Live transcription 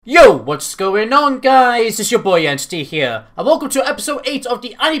Yo, what's going on, guys? It's your boy Entity here, and welcome to episode 8 of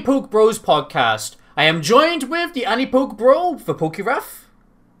the AniPoke Bros podcast. I am joined with the AniPoke Bro for PokeRef.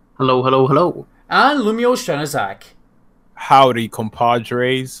 Hello, hello, hello. And Lumio Shanazak. Howdy,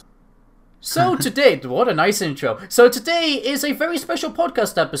 compadres. So today, what a nice intro. So today is a very special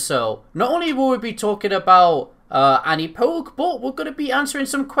podcast episode. Not only will we be talking about AniPoke, but we're going to be answering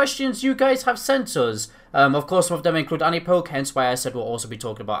some questions you guys have sent us. Of course, some of them include AniPoke, hence why I said we'll also be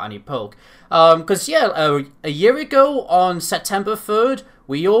talking about AniPoke. Because, a year ago on September 3rd,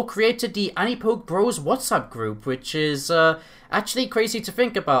 we all created the AniPoke Bros WhatsApp group, which is actually crazy to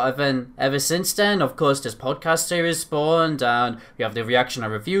think about. And then, ever since then, of course, this podcast series spawned, and we have the reaction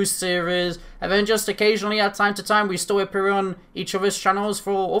and review series, and then just occasionally, at time to time, we still appear on each other's channels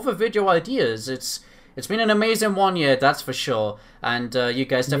for other video ideas. It's been an amazing 1 year, that's for sure. And you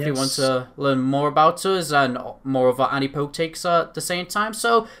guys definitely want to learn more about us and more of our AniPoke takes at the same time.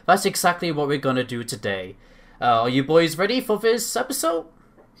 So that's exactly what we're going to do today. Are you boys ready for this episode?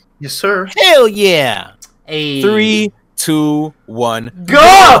 Yes, sir. Hell yeah! Hey. 3, 2, 1,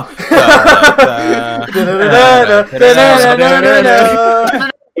 go! He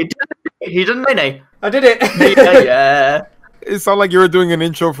didn't know. I did it. Yeah. It sounded like you were doing an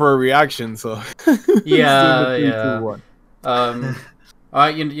intro for a reaction, so... Yeah, Three, yeah. two, one.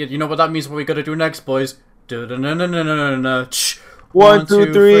 Alright, you know what that means, what we gotta do next, boys. 1,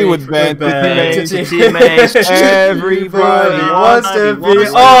 2, 3 with Ben. Everybody wants to be. wants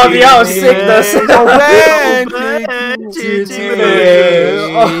to Oh, be the out sickness.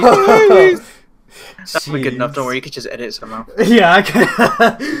 That'll be good enough. Don't worry, you could just edit it somehow. Yeah, I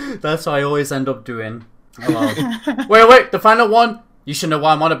can. That's what I always end up doing. Oh, well. Wait, the final one. You should know what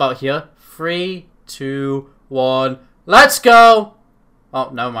I'm on about here. 3, 2, 1, let's go! Oh,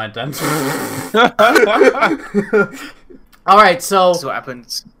 never mind then. Alright, so That's what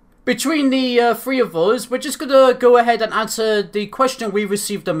happens. between the three of us, we're just gonna go ahead and answer the question we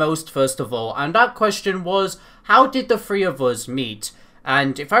received the most first of all. And that question was, how did the three of us meet?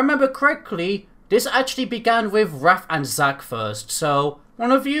 And if I remember correctly, this actually began with Raph and Zach first. So,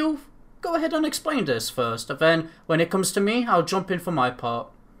 one of you, go ahead and explain this first. And then, when it comes to me, I'll jump in for my part.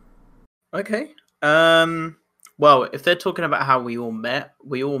 Okay. Well, if they're talking about how we all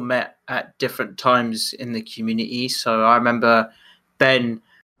met at different times in the community. So I remember Ben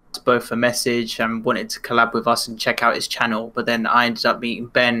both a message and wanted to collab with us and check out his channel, but then I ended up meeting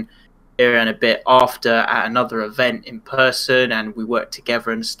Ben here and a bit after at another event in person, and we worked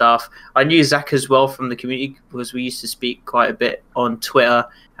together and stuff. I knew Zach as well from the community because we used to speak quite a bit on Twitter,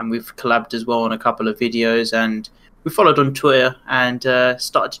 and we've collabed as well on a couple of videos, and we followed on Twitter and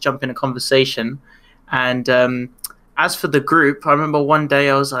started to jump in a conversation. And as for the group, I remember one day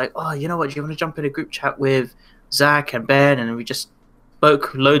I was like, oh, you know what, do you want to jump in a group chat with Zach and Ben? And we just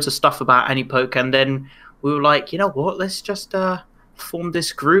spoke loads of stuff about AniPoke, and then we were like, you know what, let's just form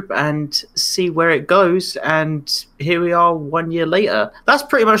this group and see where it goes. And here we are 1 year later. That's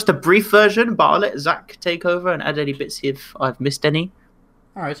pretty much the brief version, but I'll let Zach take over and add any bits if I've missed any.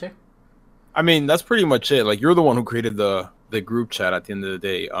 Alrighty. I mean, that's pretty much it. Like, you're the one who created the group chat at the end of the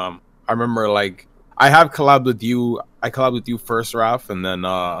day. I remember, like, I have collabed with you. I collabed with you first, Raph, and then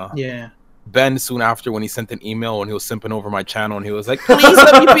Yeah. Ben soon after when he sent an email when he was simping over my channel, and he was like, please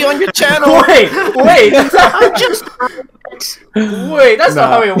let me be on your channel. Wait! I just Wait, that's not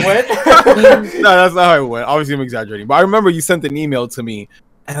how it went. No, that's not how it went. Obviously, I'm exaggerating. But I remember you sent an email to me,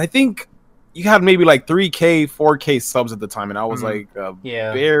 and I think you had maybe like 3K, 4K subs at the time, and I was like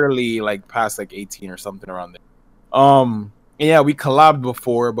Yeah. barely like past like 18 or something around there. And yeah, we collabed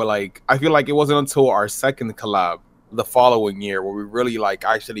before, but like I feel like it wasn't until our second collab the following year where we really like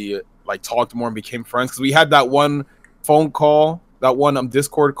actually like talked more and became friends, because we had that one phone call, that one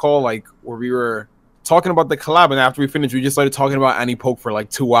Discord call, like where we were talking about the collab, and after we finished, we just started talking about AniPoke for like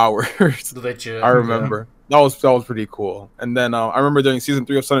 2 hours. Legit. I remember. That was pretty cool. And then I remember during season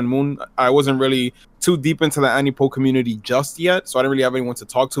 3 of Sun and Moon, I wasn't really too deep into the AniPoke community just yet, so I didn't really have anyone to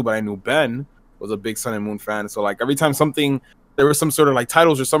talk to, but I knew Ben was a big Sun and Moon fan. So like every time there was some sort of like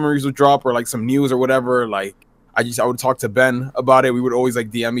titles or summaries would drop or like some news or whatever, like I would talk to Ben about it. We would always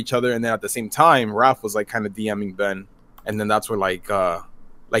like DM each other, and then at the same time, Raph was like kind of DMing Ben, and then that's where like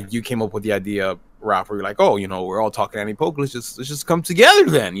you came up with the idea, Raph, where you're like, oh, you know, we're all talking AniPoke, let's just come together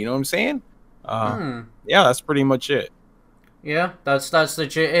then, you know what I'm saying? Yeah, that's pretty much it. Yeah, that's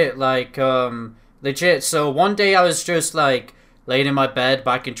legit it. Like, legit. So one day I was just like laying in my bed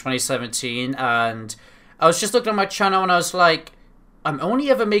back in 2017, and I was just looking at my channel, and I was like, I'm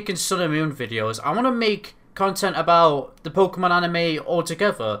only ever making Sun and Moon videos. I want to make content about the Pokemon anime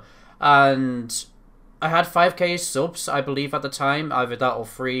altogether. And I had 5k subs, I believe, at the time, either that or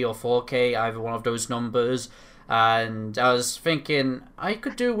 3 or 4k, either one of those numbers. And I was thinking I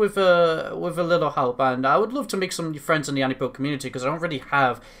could do with a little help, and I would love to make some friends in the Anipo community because I don't really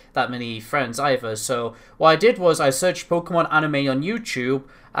have that many friends either. So what I did was I searched Pokemon anime on YouTube,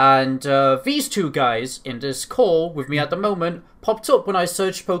 and these two guys in this call with me at the moment popped up when I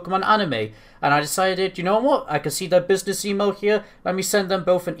searched Pokemon anime, and I decided, you know what, I can see their business email here. Let me send them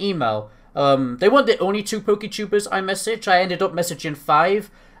both an email. They weren't the only 2 PokeTubers I messaged. I ended up messaging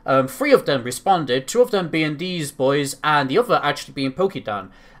 5. 3 of them responded, 2 of them being these boys, and the other actually being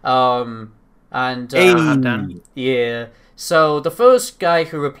Pokedan. Yeah. So the first guy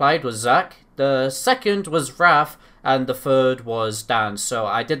who replied was Zach, the second was Raph, and the third was Dan. So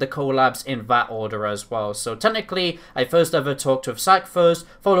I did the collabs in that order as well. So technically, I first ever talked with Zach first,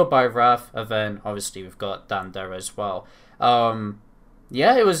 followed by Raph, and then obviously we've got Dan there as well.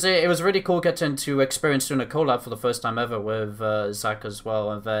 Yeah, it was really cool getting to experience doing a collab for the first time ever with Zach as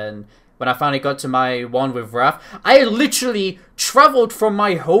well. And then when I finally got to my one with Raph, I literally traveled from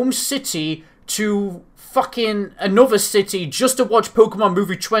my home city to fucking another city just to watch Pokemon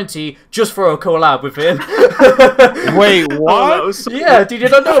Movie 20 just for a collab with him. Wait, what? Oh, so Yeah, did you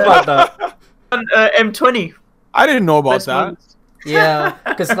not know about that? M20. I didn't know about Best that. ones. Yeah,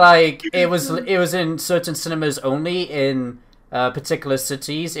 because like it was in certain cinemas only in particular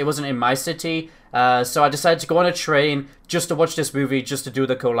cities. It wasn't in my city, so I decided to go on a train just to watch this movie, just to do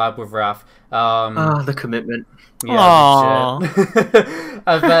the collab with Raph. The commitment. Yeah, legit.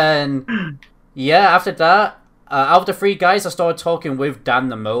 And then after that, out of the 3 guys, I started talking with Dan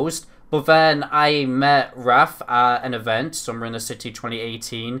the most. But then I met Raph at an event, Summer in the City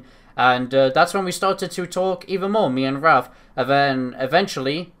 2018. And that's when we started to talk even more, me and Raph. And then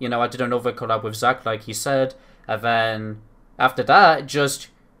eventually, I did another collab with Zach, like he said. And then after that,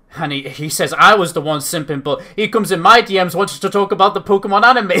 and he says I was the one simping, but he comes in my DMs wanting to talk about the Pokemon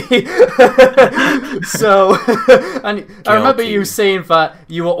anime. So, and I remember you saying that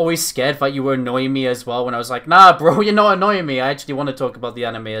you were always scared that you were annoying me as well, when I was like, nah, bro, you're not annoying me. I actually want to talk about the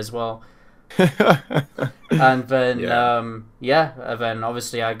anime as well. And then, and then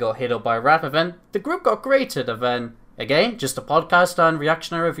obviously I got hit up by Raph, and then the group got created, and then, again, just a podcast and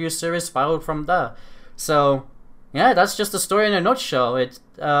reactionary review series spiraled from there. So, yeah, that's just the story in a nutshell. It's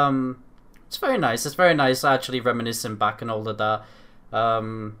very nice. It's very nice actually reminiscing back and all of that.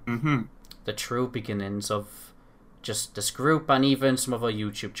 The true beginnings of just this group and even some of our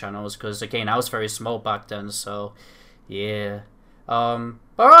YouTube channels, because again, I was very small back then, so yeah.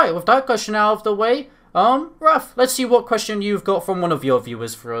 Alright, with that question out of the way, Raph, let's see what question you've got from one of your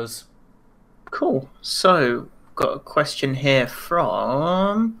viewers for us. Cool. So, got a question here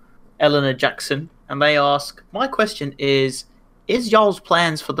from Eleanor Jackson, and they ask, my question is y'all's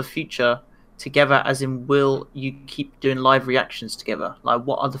plans for the future together, as in will you keep doing live reactions together? Like,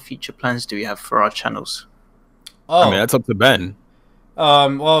 what other future plans do we have for our channels? I mean, that's up to Ben.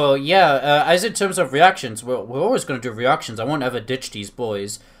 Well, yeah, as in terms of reactions, we're always going to do reactions. I won't ever ditch these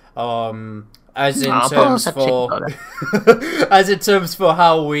boys. As in terms for as in terms for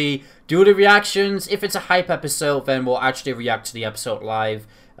how we do the reactions, if it's a hype episode, then we'll actually react to the episode live,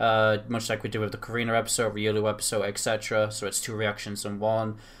 much like we do with the Karina episode, Riolu episode, etc. So it's 2 reactions in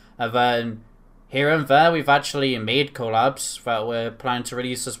one. And then here and there, we've actually made collabs that we're planning to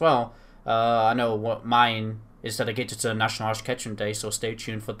release as well. I know what mine is dedicated to National Ash Ketchum Day, so stay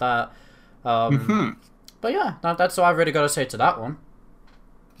tuned for that. But yeah, that's all I've really got to say to that one.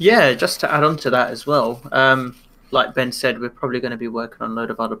 Yeah, just to add on to that as well. Like Ben said, we're probably going to be working on a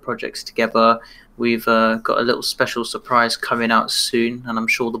load of other projects together. We've got a little special surprise coming out soon, and I'm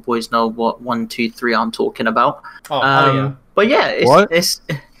sure the boys know what 1, 2, 3 I'm talking about. Yeah. But yeah, it's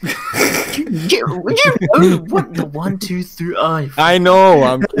you know what the 1, 2, 3 are. I know,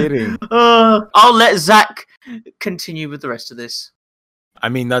 I'm kidding. I'll let Zach continue with the rest of this. I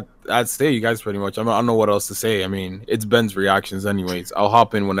mean, that's it, you guys, pretty much. I don't know what else to say. I mean, it's Ben's reactions anyways. I'll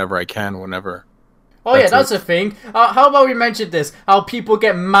hop in whenever I can, whenever. Oh yeah, that's the thing. How about we mention this? How people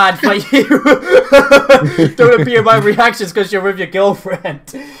get mad by you don't appear my reactions because you're with your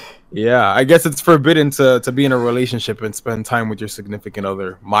girlfriend. Yeah, I guess it's forbidden to be in a relationship and spend time with your significant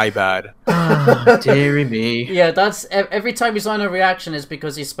other. My bad. Deary me. Yeah, that's every time he's on a reaction is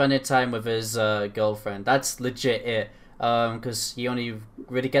because he's spending time with his girlfriend. That's legit it. Because he only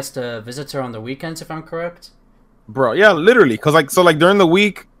really gets to visit her on the weekends, if I'm correct. Bro, yeah, literally. Because like during the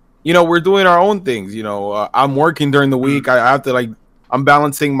week, we're doing our own things. I'm working during the week. I have to I'm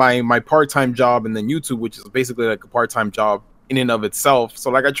balancing my part-time job and then YouTube, which is basically like a part-time job in and of itself.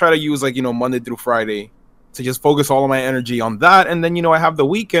 So I try to use Monday through Friday to just focus all of my energy on that. And then, I have the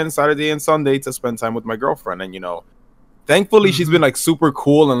weekend, Saturday and Sunday, to spend time with my girlfriend. And, thankfully she's been like super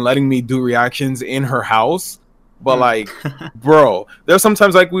cool and letting me do reactions in her house. But like, bro, there's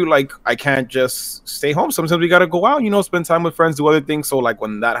sometimes like I can't just stay home. Sometimes we got to go out, spend time with friends, do other things. So like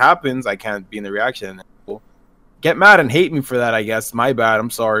when that happens, I can't be in the reaction. Get mad and hate me for that, I guess. My bad. I'm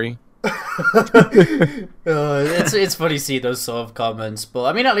sorry. It's funny to see those sort of comments, but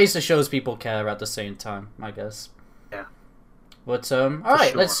I mean, at least it shows people care at the same time, I guess. Yeah. But all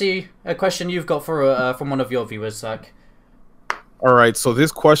right, let's see a question you've got for from one of your viewers, Zach. All right, so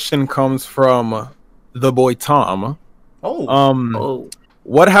this question comes from the boy Tom.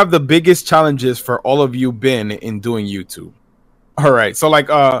 What have the biggest challenges for all of you been in doing YouTube? All right, so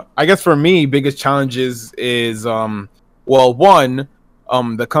like I guess for me, biggest challenges is one,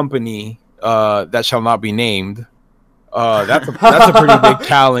 the company that shall not be named. That's a pretty big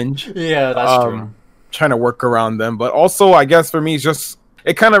challenge. Yeah, that's true. Trying to work around them, but also I guess for me, it's just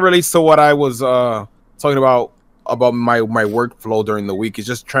it kind of relates to what I was talking about my workflow during the week. Is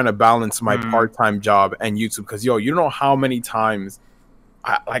just trying to balance my part-time job and YouTube, because you don't know how many times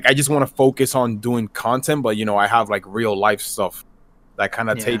I just want to focus on doing content, but I have like real life stuff that kind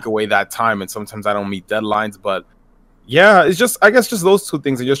of take away that time, and sometimes I don't meet deadlines. But yeah, it's just, I guess, just those two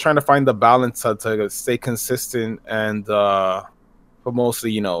things. I'm just trying to find the balance to stay consistent and but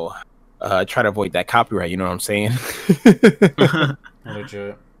mostly try to avoid that copyright, you know what I'm saying?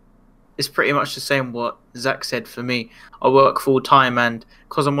 Legit. It's pretty much the same what Zach said for me. I work full time, and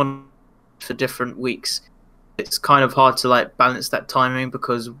because I'm on for different weeks, it's kind of hard to like balance that timing,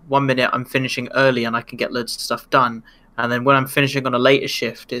 because 1 minute I'm finishing early and I can get loads of stuff done, and then when I'm finishing on a later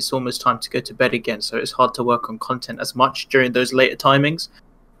shift, it's almost time to go to bed again. So it's hard to work on content as much during those later timings.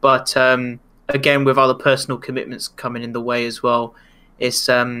 But again, with other personal commitments coming in the way as well, it's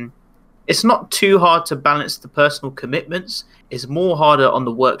not too hard to balance the personal commitments. It's more harder on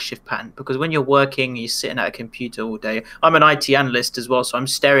the work shift pattern, because when you're working, you're sitting at a computer all day. I'm an IT analyst as well, so I'm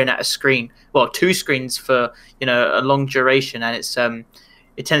staring at a screen, well, two screens for a long duration, and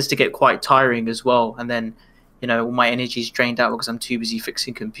it tends to get quite tiring as well. And then all my energy is drained out because I'm too busy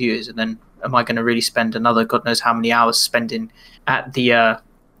fixing computers. And then am I going to really spend another God knows how many hours spending at the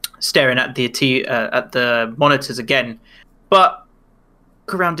staring at the monitors again? But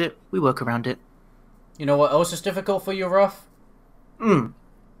we work around it. You know what else is difficult for you, Ruff?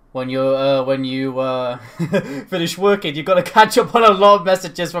 When you finish working, you got to catch up on a lot of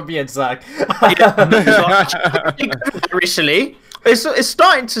messages from me and Zach. Recently, it's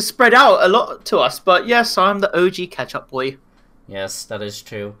starting to spread out a lot to us, but yes, I'm the OG catch-up boy. Yes, that is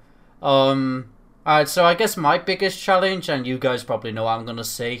true. Alright, so I guess my biggest challenge, and you guys probably know what I'm gonna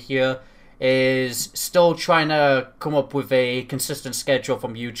say here, is still trying to come up with a consistent schedule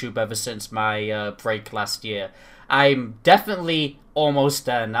from YouTube ever since my break last year. I'm definitely almost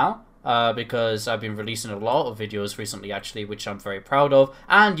there now, because I've been releasing a lot of videos recently, actually, which I'm very proud of.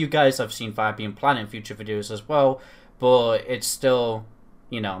 And you guys have seen I've been planning future videos as well, but it's still,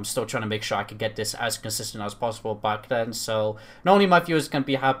 I'm still trying to make sure I can get this as consistent as possible back then. So not only my viewers can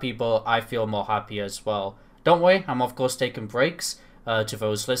be happy, but I feel more happy as well. Don't worry, I'm of course taking breaks. To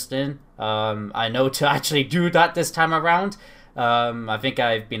those listening, I know to actually do that this time around. I think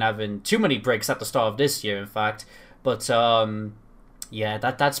I've been having too many breaks at the start of this year, in fact. But yeah,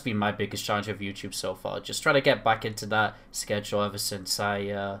 that's been my biggest challenge of YouTube so far. Just trying to get back into that schedule ever since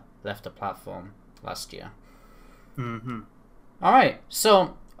I left the platform last year. Alright,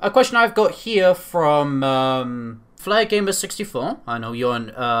 so a question I've got here from Flare Gamer 64. I know you're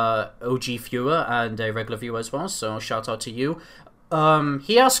an OG viewer and a regular viewer as well, so shout out to you.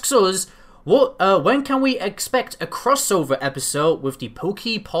 He asks us, when can we expect a crossover episode with the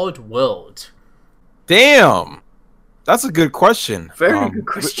Pokepod world? Damn, that's a good question. Very good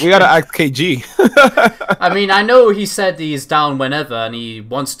question. We gotta ask KG. I mean, I know he said he's down whenever, and he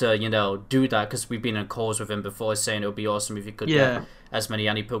wants to, do that, because we've been in calls with him before, saying it would be awesome if he could get as many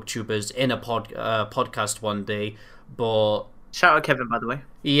AniPokeTubers in a podcast one day. But shout out Kevin, by the way.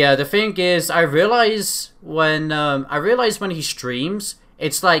 Yeah, the thing is, I realize when he streams,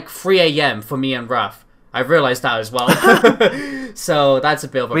 it's like 3 a.m. for me and Raph. I realized that as well. So that's a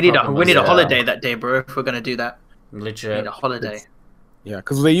bit of a problem. We need a holiday that day, bro, if we're going to do that. Legit. We need a holiday. Yeah,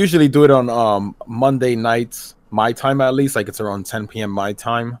 because they usually do it on Monday nights, my time at least. Like, it's around 10 p.m. my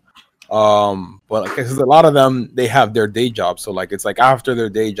time. But because a lot of them, they have their day job. So, like, it's like after their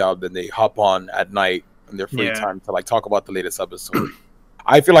day job, then they hop on at night in their free time to, like, talk about the latest episode.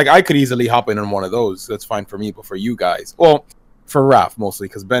 I feel like I could easily hop in on one of those. That's fine for me, but for you guys, well, for Raph mostly,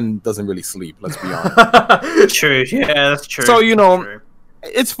 because Ben doesn't really sleep. Let's be honest. True. Yeah, that's true. So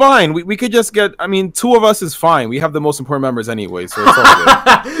It's fine. We could just get. I mean, 2 of us is fine. We have the most important members anyway, so it's all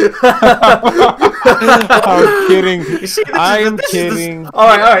good. I'm kidding. I'm kidding. All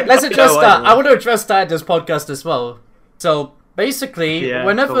right. Let's address that. I want to address that in this podcast as well. So basically,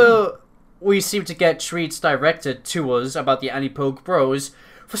 whenever we seem to get tweets directed to us about the Annie-Poke Bros,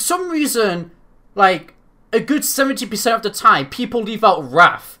 for some reason, like a good 70% of the time, people leave out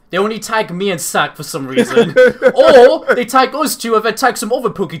Raph. They only tag me and Zach for some reason. Or they tag us two and then tag some other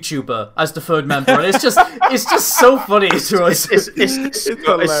PokeTuber as the 3rd member. And it's just so funny to us.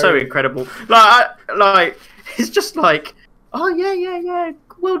 It's so incredible. Like it's just like, oh yeah.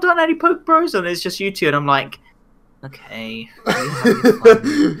 Well done, Annie-Poke Bros. And it's just you two, and I'm like, okay.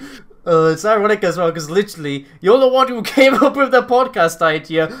 It's ironic as well, because literally, you're the one who came up with the podcast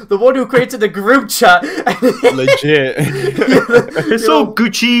idea, the one who created the group chat. Legit. It's all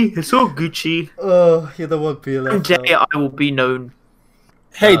Gucci. Oh, you're the one being left One day I will be known.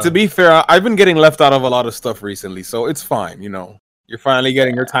 Hey, to be fair, I've been getting left out of a lot of stuff recently, so it's fine, you know. You're finally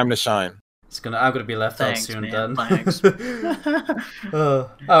getting your time to shine. I'm gonna be left out soon, man. then. Thanks.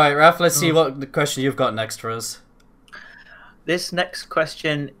 Alright, Raph, let's see what the question you've got next for us. This next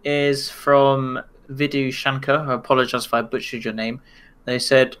question is from Vidhu Shankar. I apologize if I butchered your name. They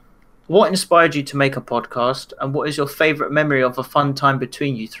said, what inspired you to make a podcast, and what is your favorite memory of a fun time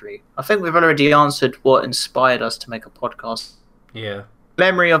between you 3? I think we've already answered what inspired us to make a podcast. Yeah.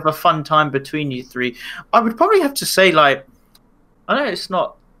 Memory of a fun time between you 3. I would probably have to say, like, I know it's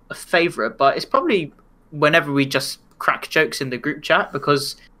not a favorite, but it's probably whenever we just crack jokes in the group chat,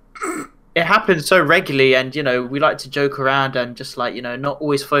 because it happens so regularly, and you know, we like to joke around and just, like, you know, not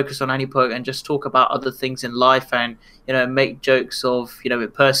always focus on Annie-Poke and just talk about other things in life, and you know, make jokes of, you know,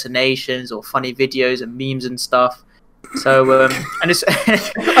 impersonations or funny videos and memes and stuff. So and it's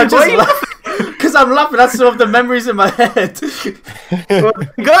I'm just laughing because I'm laughing at some of the memories in my head. Well,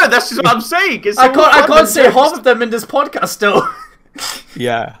 go, that's just what I'm saying. It's I can't say half of them in this podcast though.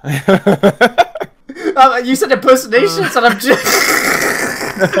 Yeah. You said impersonations, and I'm just.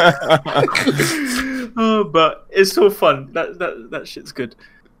 Oh, but it's so fun. That shit's good.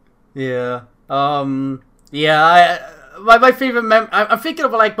 Yeah. Yeah. My favorite I'm thinking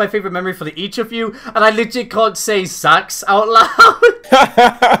of like my favorite memory for each of you, and I literally can't say Zach's out loud.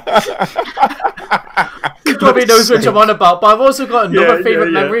 He probably knows which I'm on about, but I've also got another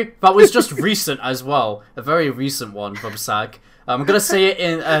favorite memory that was just recent as well. A very recent one from Zach. I'm gonna say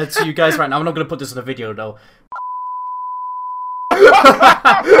it to you guys right now. I'm not gonna put this in a video though. It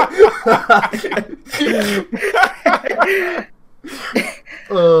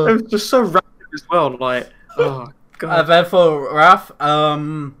was just so rapid as well. Like, oh god. Therefore, Raph,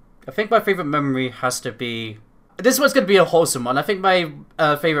 I think my favorite memory has to be. This one's gonna be a wholesome one. I think my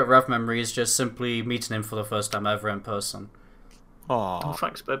favorite Raph memory is just simply meeting him for the first time ever in person. Aww. Oh,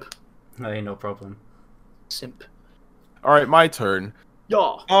 thanks, babe. Hey, no problem. Simp. All right, my turn.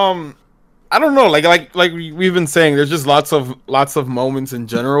 Yeah. I don't know, like we've been saying, there's just lots of moments in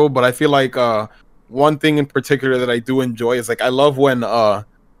general, but I feel like one thing in particular that I do enjoy is, like, I love when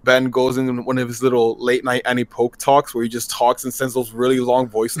Ben goes in one of his little late night Annie-Poke talks where he just talks and sends those really long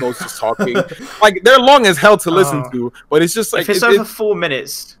voice notes just talking. Like, they're long as hell to listen to, but it's just like, if it's over 4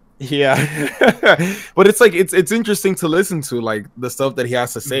 minutes. Yeah. But it's like it's interesting to listen to, like, the stuff that he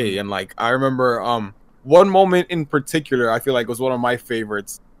has to say. And like, I remember one moment in particular I feel like was one of my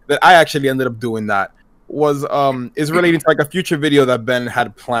favorites that I actually ended up doing that was is relating to like a future video that Ben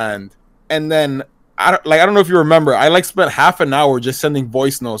had planned. And then I don't know if you remember, I like spent half an hour just sending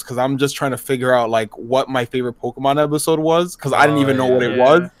voice notes because I'm just trying to figure out like what my favorite Pokemon episode was, because I didn't even know what it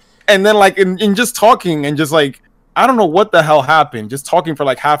was. And then like in just talking and just like, I don't know what the hell happened, just talking for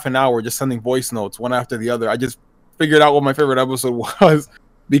like half an hour, just sending voice notes one after the other. I just figured out what my favorite episode was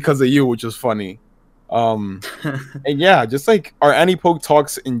because of you, which was funny. And yeah, just like our Annie-Poke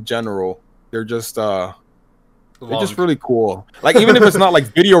talks in general, they're just really cool. Like, even if it's not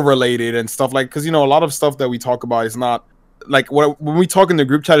like video related and stuff, like, because you know, a lot of stuff that we talk about is not like when we talk in the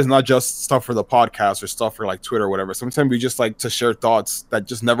group chat is not just stuff for the podcast or stuff for like Twitter or whatever. Sometimes we just like to share thoughts that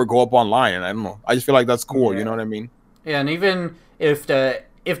just never go up online. And I don't know, I just feel like that's cool. You know what I mean? Yeah, and even if there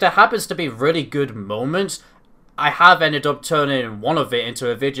happens to be really good moments, I have ended up turning one of it into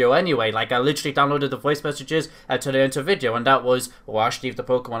a video anyway. Like, I literally downloaded the voice messages and turned it into a video, and that was Ash Leave the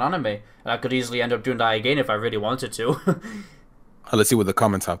Pokemon Anime. And I could easily end up doing that again if I really wanted to. Let's see what the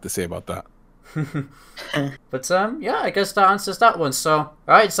comments have to say about that. But yeah, I guess that answers that one. So,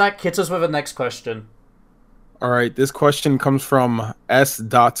 alright, Zach, hit us with the next question. Alright, this question comes from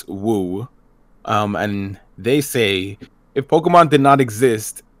S.Woo. And they say, if Pokemon did not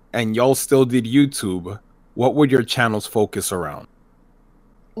exist and y'all still did YouTube, what would your channels focus around?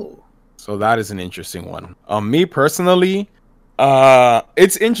 Oh. So that is an interesting one. Me personally,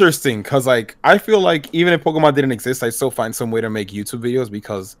 it's interesting because like I feel like even if Pokemon didn't exist, I still find some way to make YouTube videos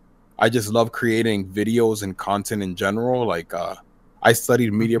because I just love creating videos and content in general. Like I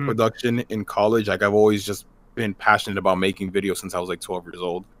studied media production in college. Like I've always just been passionate about making videos since I was like 12 years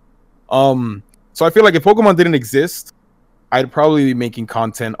old. So I feel like if Pokemon didn't exist, I'd probably be making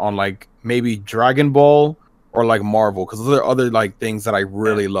content on like maybe Dragon Ball or like Marvel, because those are other like things that I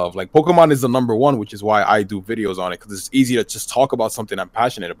really love. Like Pokemon is the number one, which is why I do videos on it, because it's easy to just talk about something I'm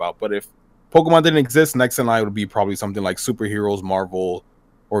passionate about. But if Pokemon didn't exist, next in line would be probably something like superheroes, Marvel,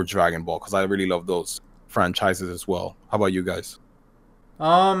 or Dragon Ball, because I really love those franchises as well. How about you guys?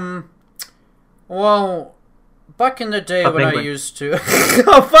 Well, back in the day when I used to...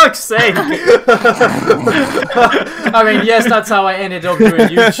 Oh, fuck's sake! I mean, yes, that's how I ended up doing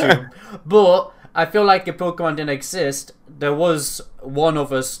YouTube. But I feel like if Pokemon didn't exist, there was one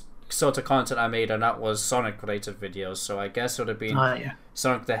other sort of content I made, and that was Sonic-related videos. So I guess it would have been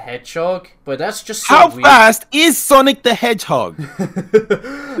Sonic the Hedgehog. But that's just so weird. Fast is Sonic the Hedgehog?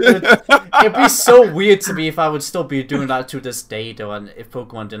 It'd be so weird to me if I would still be doing that to this day, though, and if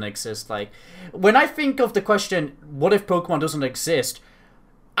Pokemon didn't exist. Like, when I think of the question, what if Pokemon doesn't exist,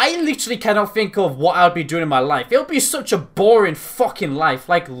 I literally cannot think of what I'd be doing in my life. It'll be such a boring fucking life,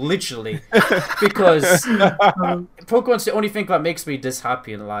 like, literally. Because Pokemon's the only thing that makes me this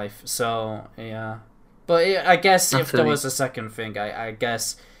happy in life, so, yeah. But I guess if there was a second thing, I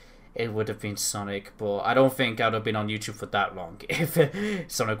guess it would have been Sonic, but I don't think I would have been on YouTube for that long if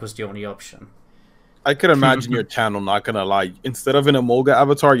Sonic was the only option. I could imagine your channel, not gonna lie. Instead of an Emolga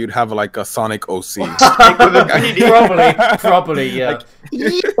avatar, you'd have like a Sonic OC. Probably, yeah.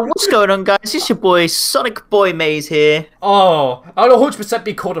 What's going on, guys? It's your boy Sonic Boy Maze here. Oh, I'll 100%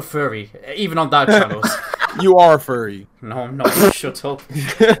 be called a furry, even on that channel. You are a furry. No, I'm not. Shut up.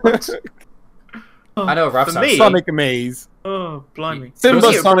 I know, Raph. For me, Sonic Maze. Oh, blimey.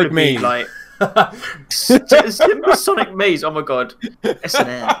 Simba Sonic Maze. Like, Simba Sonic Maze. Oh my god.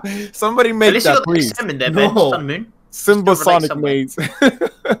 SNL. Somebody make that, please. In there, no. Sun Moon. Simba Sonic Maze.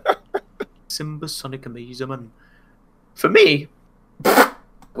 Simba Sonic Maze, man. For me,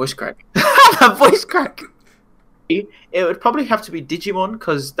 voice crack. Voice crack. It would probably have to be Digimon,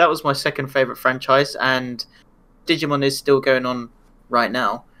 because that was my second favorite franchise, and Digimon is still going on right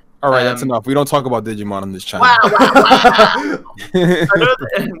now. All right, that's enough. We don't talk about Digimon on this channel. Wow. I know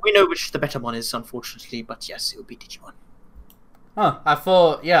we know which the better one is, unfortunately, but yes, it would be Digimon. Huh? I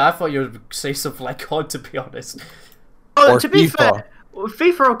thought you would say something like COD, to be honest. Oh, or to be FIFA. fair,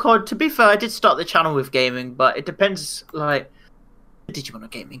 FIFA or COD. To be fair, I did start the channel with gaming, but it depends. Like Digimon or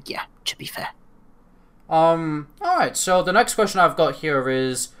gaming, yeah. To be fair. All right. So the next question I've got here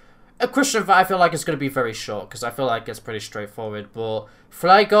is a question that I feel like is going to be very short, because I feel like it's pretty straightforward. But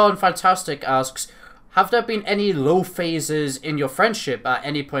Flygon Fantastic asks, have there been any low phases in your friendship at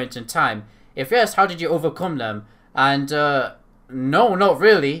any point in time? If yes, how did you overcome them? And no, not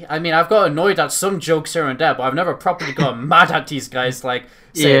really. I mean, I've got annoyed at some jokes here and there, but I've never properly got mad at these guys, like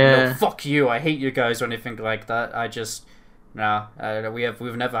saying, no, fuck you, I hate you guys, or anything like that. I just,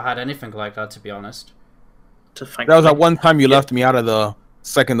 we've never had anything like that, to be honest. That was that one time you left me out of the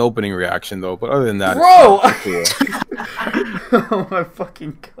second opening reaction, though. But other than that, bro, oh my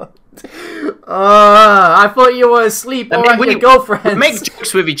fucking god! I thought you were asleep or at your girlfriend. We make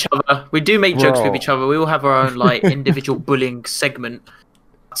jokes with each other. We do make jokes with each other. We all have our own like individual bullying segment.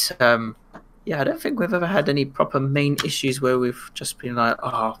 But, yeah, I don't think we've ever had any proper main issues where we've just been like,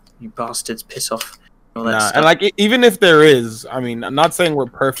 "Oh, you bastards, piss off." All that stuff. And like even if there is, I mean, I'm not saying we're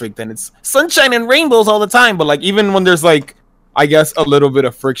perfect and it's sunshine and rainbows all the time, but like even when there's like, I guess a little bit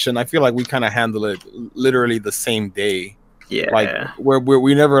of friction, I feel like we kind of handle it literally the same day. Yeah. Like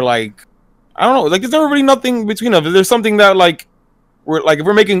we never like, I don't know, like there's never really nothing between us. If there's something that like we're like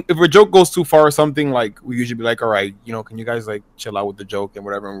if a joke goes too far or something, like we usually be like, all right, you know, can you guys like chill out with the joke and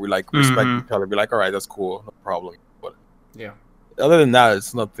whatever, and we like respect each other, be like, all right, that's cool, no problem. But yeah, other than that,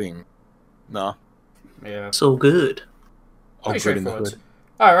 it's nothing. No. Yeah. So good. All good in the hood.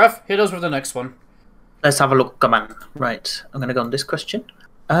 Alright, Ref, hit us with the next one. Let's have a look. Come on. Right. I'm going to go on this question.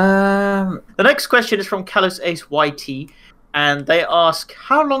 The next question is from Kalos Ace YT. And they ask,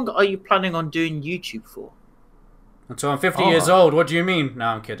 how long are you planning on doing YouTube for? Until I'm 50 years old. What do you mean? No,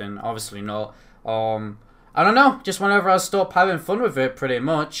 I'm kidding. Obviously not. I don't know. Just whenever I stop having fun with it, pretty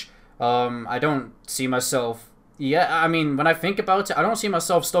much. I don't see myself... Yeah, I mean, when I think about it, I don't see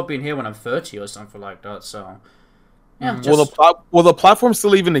myself stop being here when I'm 30 or something like that, so... Yeah, will the platform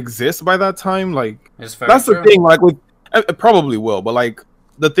still even exist by that time? Like, that's true. The thing. Like, it probably will. But like,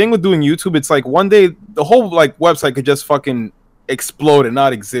 the thing with doing YouTube, it's like one day the whole like website could just fucking explode and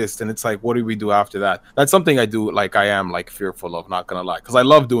not exist, and it's like, what do we do after that? That's something I do, like, I am like fearful of, not gonna lie, because I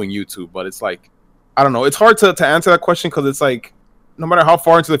love doing YouTube, but it's like, I don't know, it's hard to answer that question, because it's like, no matter how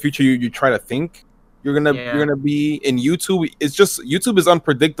far into the future you try to think you're gonna be in YouTube, it's just, YouTube is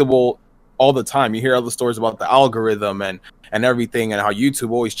unpredictable all the time. You hear other stories about the algorithm and everything, and how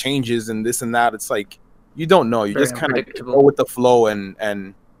YouTube always changes and this and that. It's like, you don't know, you just kind of go with the flow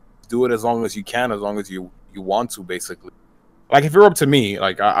and do it as long as you can, as long as you want to, basically. Like, if you're up to me,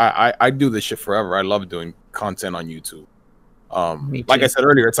 like, I do this shit forever. I love doing content on YouTube. Like I said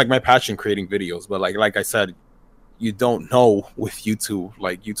earlier, it's like my passion, creating videos. But like I said, you don't know with YouTube.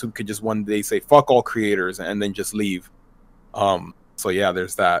 Like, YouTube could just one day say fuck all creators and then just leave. So yeah,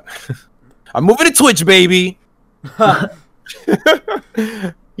 there's that. I'm moving to Twitch, baby.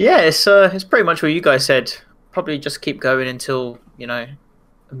 Yeah, it's pretty much what you guys said. Probably just keep going until, you know,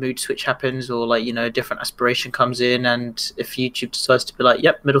 a mood switch happens, or like, you know, a different aspiration comes in, and if YouTube decides to be like,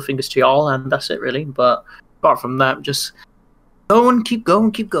 yep, middle fingers to y'all, and that's it really. But apart from that, just go and keep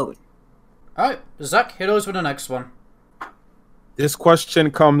going. Alright, Zach, hit us with the next one. This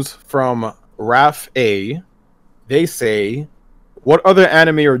question comes from Raf A. They say, what other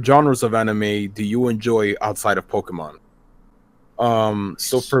anime or genres of anime do you enjoy outside of Pokemon?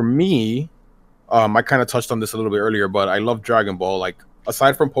 So for me, I kind of touched on this a little bit earlier, but I love Dragon Ball. Like,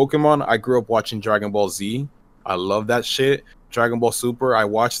 aside from Pokemon, I grew up watching Dragon Ball Z. I love that shit. Dragon Ball Super, I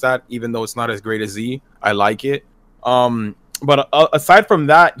watched that, even though it's not as great as Z. I like it. But aside from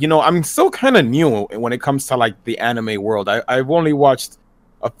that, you know, I'm still kind of new when it comes to like the anime world. I've only watched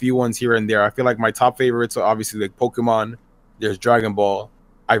a few ones here and there. I feel like my top favorites are obviously like Pokemon. There's Dragon Ball.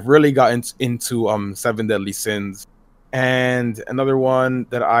 I've really gotten into Seven Deadly Sins. And another one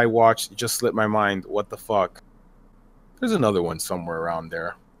that I watched just slipped my mind. What the fuck? There's another one somewhere around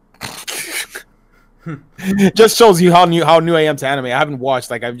there. Just shows you how new I am to anime. I haven't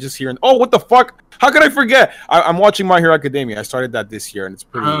watched, like, I'm just hearing, oh, what the fuck? How could I forget? I'm watching My Hero Academia. I started that this year, and it's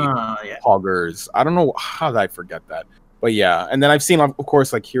pretty poggers. I don't know how did I forget that. But yeah, and then I've seen, of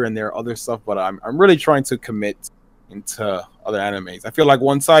course, like here and there other stuff, but I'm really trying to commit into other animes. I feel like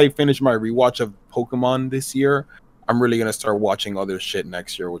once I finish my rewatch of Pokemon this year, I'm really gonna start watching other shit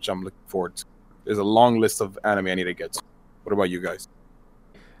next year, which I'm looking forward to. There's a long list of anime I need to get to. What about you guys?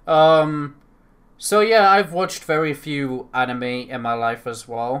 So yeah, I've watched very few anime in my life as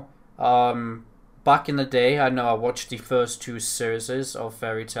well. Back in the day, I know I watched the first two series of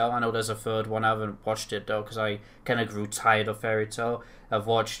Fairy Tail. I know there's a third one. I haven't watched it though, because I kind of grew tired of Fairy Tail. I've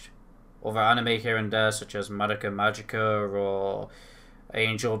watched other anime here and there, such as Madoka Magica or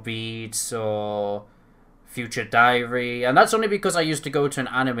Angel Beats or Future Diary, and that's only because I used to go to an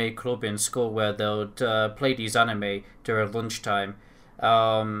anime club in school where they would play these anime during lunchtime.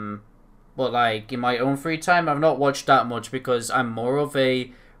 But like in my own free time, I've not watched that much because I'm more of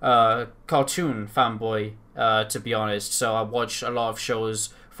a cartoon fanboy, to be honest. So I watch a lot of shows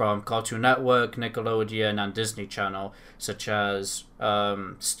from Cartoon Network, Nickelodeon, and Disney Channel, such as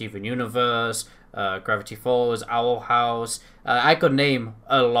Steven Universe, Gravity Falls, Owl House. I could name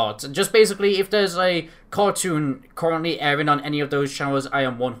a lot. Just basically, if there's a cartoon currently airing on any of those channels, I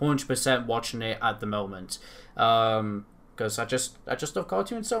am 100% watching it at the moment. Because I just love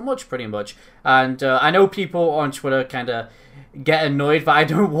cartoons so much, pretty much. And I know people on Twitter kind of get annoyed that I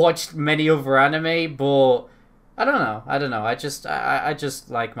don't watch many other anime, but I don't know. I just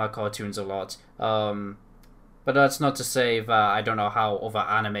like my cartoons a lot. But that's not to say that I don't know how other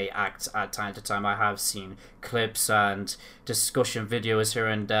anime act at time to time. I have seen clips and discussion videos here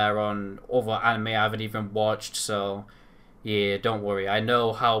and there on other anime I haven't even watched, so yeah, don't worry. I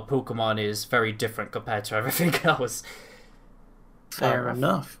know how Pokemon is very different compared to everything else. Fair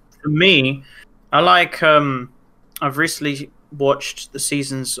enough. For me, I like, I've recently watched the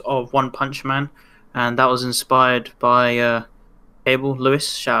seasons of One Punch Man, and that was inspired by Cable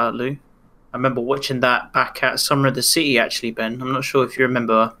Lewis. Shout out Lou. I remember watching that back at Summer of the City, actually, Ben. I'm not sure if you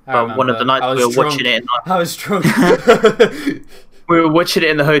remember, but one of the nights we were watching it. I was drunk. We were watching it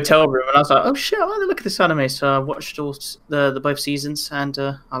in the hotel room, and I was like, oh shit, I like the look of this anime. So I watched all the both seasons, and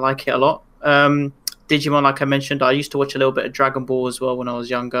I like it a lot. Digimon, like I mentioned, I used to watch a little bit of Dragon Ball as well when I was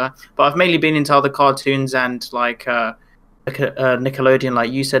younger. But I've mainly been into other cartoons and like Nickelodeon,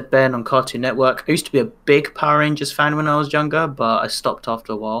 like you said, Ben, on Cartoon Network. I used to be a big Power Rangers fan when I was younger, but I stopped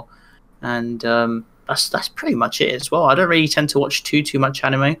after a while. And that's pretty much it as well. I don't really tend to watch too much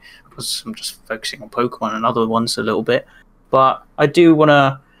anime because I'm just focusing on Pokemon and other ones a little bit. But I do want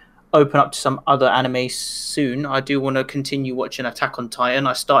to open up to some other anime soon. I do want to continue watching Attack on Titan.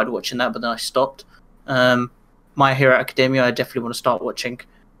 I started watching that, but then I stopped. My Hero Academia, I definitely want to start watching.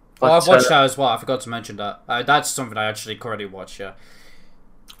 I've watched that as well. I forgot to mention that. That's something I actually currently watch, yeah.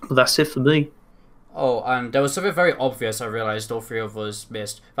 Well, that's it for me. Oh, and there was something very obvious I realized all three of us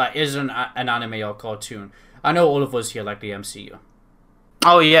missed. That isn't an anime or cartoon. I know all of us here like the MCU.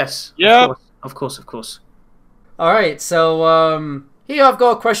 Oh, yes. Yeah. Of course. Alright, so here I've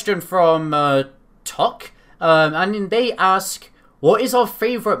got a question from Tuck. And they ask, what is our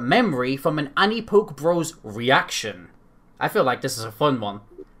favourite memory from an Annie Poke Bros reaction? I feel like this is a fun one.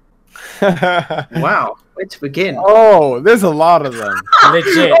 Wow, where to begin? Oh, there's a lot of them.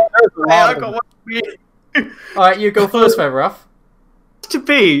 Legit. I got one. Alright, you go first, Ruff.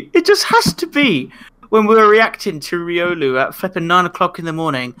 It just has to be when we were reacting to Riolu at flipping 9 o'clock in the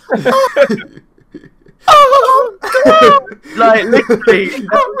morning. Like, literally.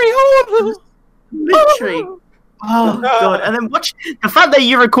 Literally. Oh, God. And then watch the fact that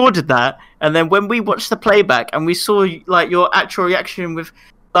you recorded that, and then when we watched the playback and we saw, like, your actual reaction with,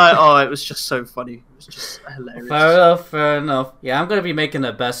 like, oh, it was just so funny. It was just hilarious. Fair enough. Yeah, I'm going to be making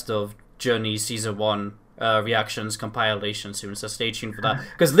the best of Journey Season 1 reactions compilation soon, so stay tuned for that.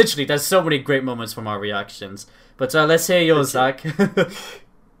 Because literally, there's so many great moments from our reactions. But let's hear yours, Zach.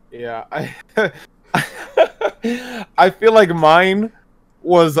 Yeah, I feel like mine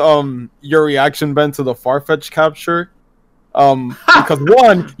was your reaction, Ben, to the Farfetch capture. Because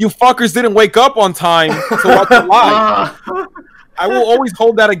one, you fuckers didn't wake up on time to watch it live. I will always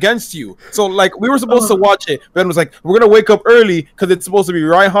hold that against you. So, like, we were supposed to watch it. Ben was like, we're going to wake up early because it's supposed to be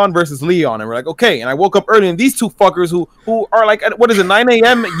Raihan versus Leon. And we're like, okay. And I woke up early. And these two fuckers who are like, at, 9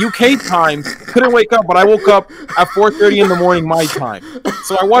 a.m. UK time, couldn't wake up. But I woke up at 4:30 in the morning my time.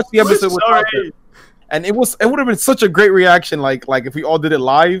 So I watched the episode with Tucker. And it would have been such a great reaction, like if we all did it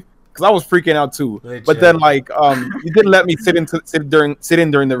live, because I was freaking out too. Legit. But then you didn't let me sit in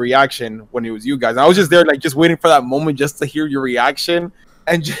during the reaction when it was you guys. I was just there just waiting for that moment just to hear your reaction.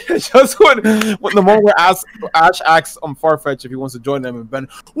 And just when the moment where Ash asks Farfetch if he wants to join them, and Ben,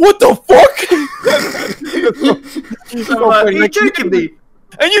 what the fuck? Are you joking me?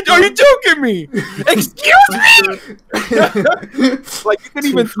 And are you joking me? Excuse me! Like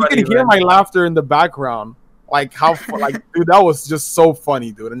you can hear my laughter in the background. Like dude, that was just so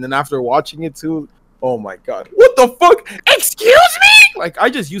funny, dude. And then after watching it too, oh my god, what the fuck? Excuse me! Like I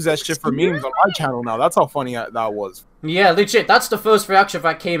just use that shit for memes on my channel now. That's how funny that was. Yeah, legit. That's the first reaction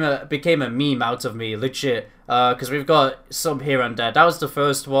that became a meme out of me, legit. Because we've got some here and there. That was the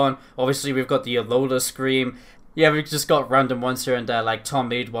first one. Obviously, we've got the Alola scream. Yeah, we just got random ones here and there, like Tom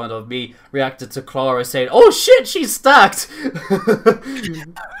made one of me reacted to Clara saying, oh shit, she's stacked!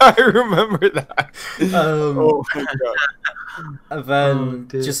 I remember that. Oh my god. And then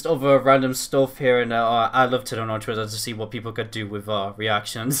just other random stuff here and there. I love to know on Twitter to see what people could do with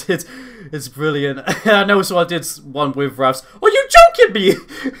reactions. It's brilliant. I know someone did one with Rafs. Are you joking me?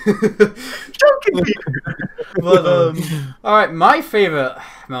 Joking me! But, alright, my favourite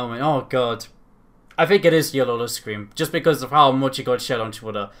moment, oh god. I think it is Yellow Scream, just because of how much it got shared on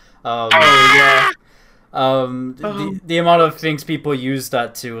Twitter. The amount of things people use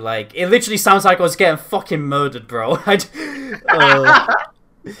that to, like, it literally sounds like I was getting fucking murdered, bro.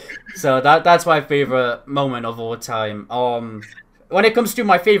 So that's my favorite moment of all time. When it comes to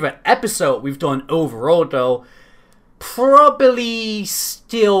my favorite episode we've done overall, though, probably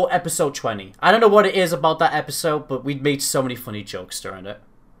still episode 20. I don't know what it is about that episode, but we made so many funny jokes during it.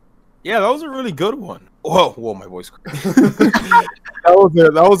 Yeah, that was a really good one. Whoa, my voice.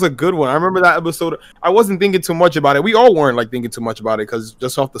 that was a good one. I remember that episode. I wasn't thinking too much about it. We all weren't thinking too much about it because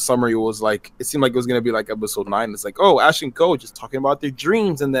just off the summary, it seemed like it was gonna be like episode 9. It's like, oh, Ash and Ko just talking about their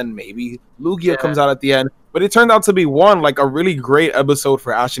dreams, and then maybe Lugia comes out at the end. But it turned out to be a really great episode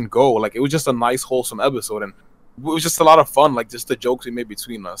for Ash and Ko. It was just a nice, wholesome episode, and it was just a lot of fun. Just the jokes we made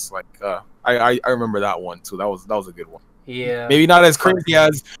between us. I remember that one too. That was a good one. Yeah. Maybe not as crazy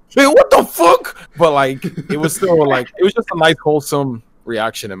as, hey, what the fuck? But it was still it was just a nice wholesome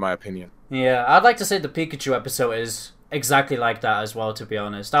reaction in my opinion. Yeah, I'd like to say the Pikachu episode is exactly like that as well, to be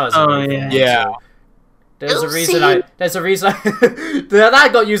honest. That was yeah. There's a reason that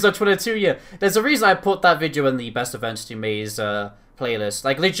got used on Twitter too, yeah. There's a reason I put that video in the Best Events to Maze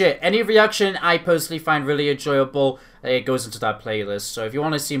playlist. Legit, any reaction I personally find really enjoyable, it goes into that playlist. So if you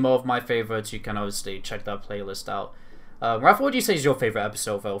want to see more of my favorites, you can obviously check that playlist out. Raph, what would you say is your favorite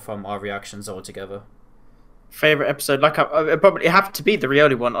episode, though, from our reactions all together? Favorite episode? It probably have to be the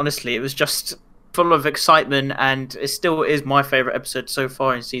Riolu one, honestly. It was just full of excitement, and it still is my favorite episode so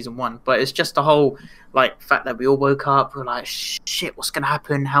far in season 1. But it's just the whole fact that we all woke up. We're like, shit, what's gonna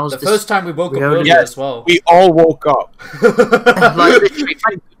happen? How's this? First time we woke up early as well. We all woke up. Literally,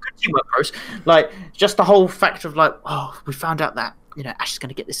 good teamwork, bros. Just the whole fact of oh, we found out that Ash is going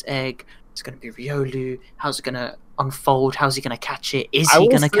to get this egg. It's going to be Riolu. How's it going to unfold? How's he going to catch it? Is he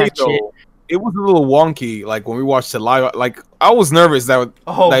going to catch it? It was a little wonky. Like when we watched it live, like I was nervous that it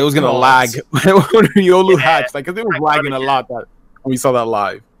was going to lag when Riolu hatched. Like, because it was lagging a lot when we saw that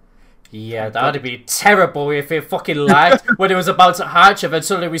live. Yeah, that would be terrible if it fucking lagged when it was about to hatch, and then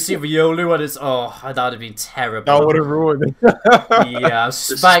suddenly we see Riolu and it's that would have been terrible. That would have ruined it. Yeah,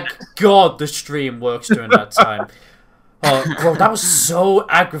 thank God the stream works during that time. Bro, that was so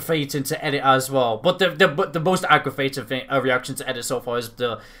aggravating to edit as well. But the most aggravating reaction to edit so far is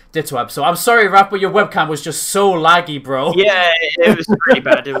the Ditto episode. I'm sorry, Raph, but your webcam was just so laggy, bro. Yeah, it was pretty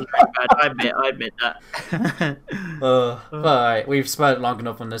bad. It was pretty bad. I admit that. Alright, we've spent long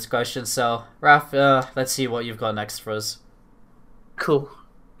enough on this question, so Raph, let's see what you've got next for us. Cool.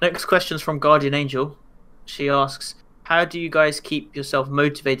 Next question's from Guardian Angel. She asks, how do you guys keep yourself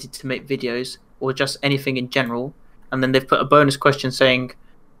motivated to make videos, or just anything in general? And then they've put a bonus question saying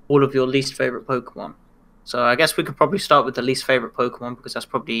all of your least favorite Pokemon. So I guess we could probably start with the least favorite Pokemon because that's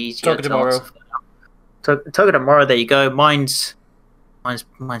probably easier to answer. Togedemaru, there you go. Mine's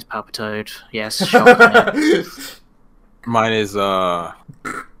Palpitoad. Yes. Mine is I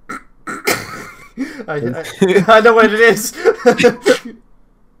know what it is.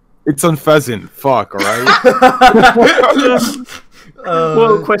 It's Unpheasant. Fuck, alright?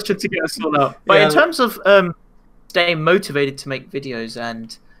 Well, question to get us all out. But in terms of staying motivated to make videos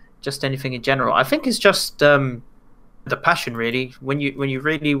and just anything in general, I think it's just the passion, really. When you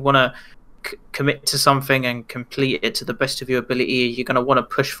really want to commit to something and complete it to the best of your ability, you're going to want to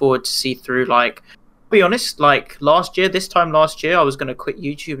push forward to see through. Like, I'll be honest, like this time last year I was going to quit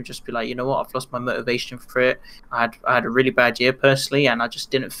YouTube and just be like, you know what, I've lost my motivation for it. I had a really bad year personally, and I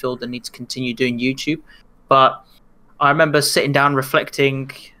just didn't feel the need to continue doing YouTube. But I remember sitting down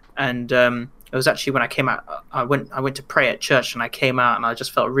reflecting, and it was actually when I came out. I went to pray at church, and I came out, and I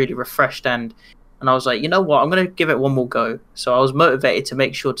just felt really refreshed, and I was like, you know what, I'm gonna give it one more go. So I was motivated to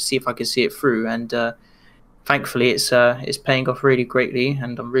make sure to see if I could see it through, and thankfully it's paying off really greatly,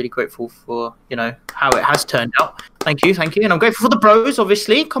 and I'm really grateful for how it has turned out. Thank you, and I'm grateful for the bros,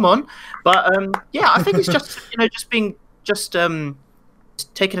 obviously. Come on, but yeah, I think it's just just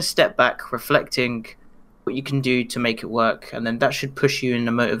taking a step back, reflecting what you can do to make it work, and then that should push you in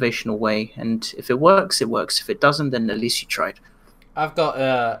a motivational way. And if it works, it works. If it doesn't, then at least you tried. I've got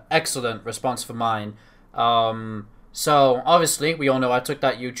an excellent response for mine. So obviously we all know I took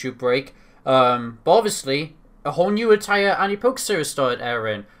that YouTube break, but obviously a whole new entire Ani-Poke series started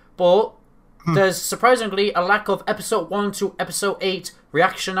airing, but there's surprisingly a lack of episode 1 to episode 8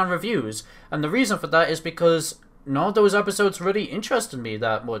 reaction and reviews, and the reason for that is because none of those episodes really interested me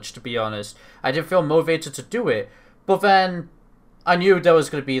that much, to be honest. I didn't feel motivated to do it. But then I knew there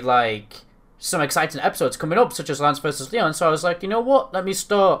was going to be like some exciting episodes coming up, such as Lance vs. Leon, so I was like, you know what, let me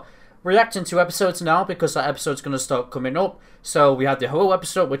start reacting to episodes now, because that episode's going to start coming up. So we had the Ho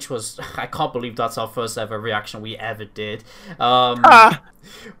episode, which was, I can't believe that's our first ever reaction we ever did. But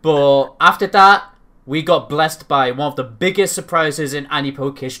after that, we got blessed by one of the biggest surprises in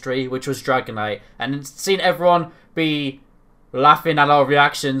Ani-Poke history, which was Dragonite. And seeing everyone be laughing at our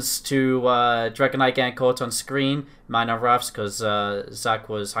reactions to Dragonite getting caught on screen, mine and Raph's, because Zach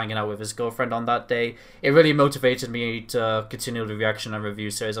was hanging out with his girlfriend on that day, it really motivated me to continue the reaction and review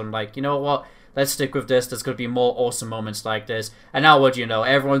series. I'm like, you know what? Let's stick with this. There's going to be more awesome moments like this. And now what do you know?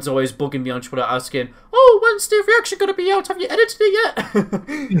 Everyone's always bugging me on Twitter asking, oh, when's the reaction going to be out? Have you edited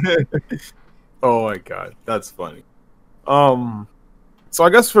it yet? Oh my god, that's funny. So I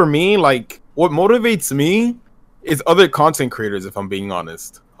guess for me, like, what motivates me is other content creators, if I'm being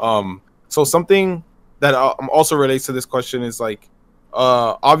honest. So something that also relates to this question is like,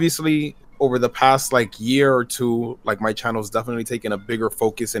 obviously over the past like year or two, like my channel's definitely taken a bigger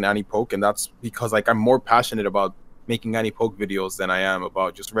focus in Ani-Poke, and that's because like I'm more passionate about making Ani-Poke videos than I am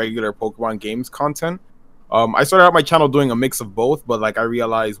about just regular Pokemon games content. I started out my channel doing a mix of both, but like I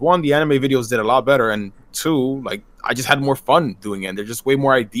realized, one, the anime videos did a lot better, and two, like I just had more fun doing it. There's just way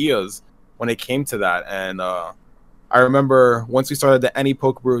more ideas when it came to that. And I remember once we started the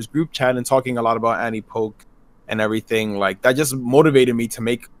Ani-Poke Brewers group chat and talking a lot about Ani-Poke and everything, like that just motivated me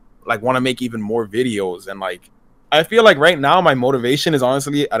to want to make even more videos. And like I feel like right now my motivation is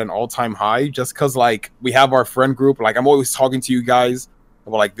honestly at an all-time high, just because like we have our friend group. Like I'm always talking to you guys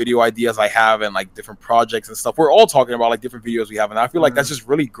about like video ideas I have and like different projects and stuff. We're all talking about like different videos we have, and I feel like that's just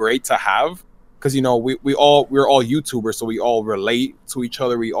really great to have, because we're all YouTubers, so we all relate to each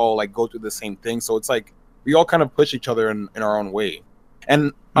other. We all like go through the same thing, so it's like we all kind of push each other in our own way.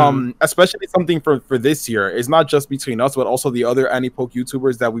 And especially something for this year, it's not just between us, but also the other Ani-Poke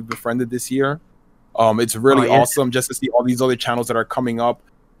YouTubers that we've befriended this year. It's really Oh, yeah. awesome just to see all these other channels that are coming up,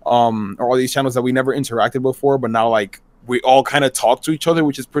 or all these channels that we never interacted before, but now like we all kind of talk to each other,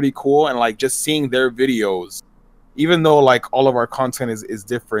 which is pretty cool. And like just seeing their videos, even though like all of our content is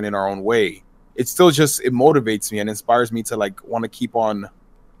different in our own way, it motivates me and inspires me to like want to keep on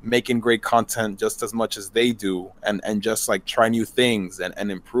making great content just as much as they do, and just like try new things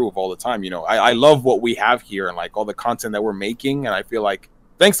and improve all the time. I love what we have here and like all the content that we're making, and I feel like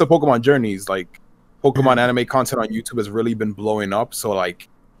thanks to Pokemon Journeys, like Pokemon anime content on YouTube has really been blowing up. So like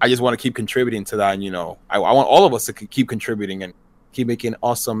I just want to keep contributing to that, and I want all of us to keep contributing and keep making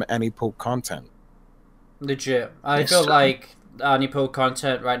awesome Anipoke content. Legit. I Yes, feel sir. like Anipoke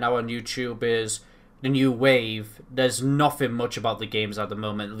content right now on YouTube is the new wave. There's nothing much about the games at the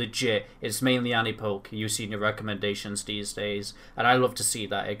moment. Legit. It's mainly Anipoke you see in your recommendations these days. And I love to see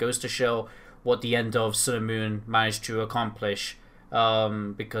that. It goes to show what the end of Sun and Moon managed to accomplish.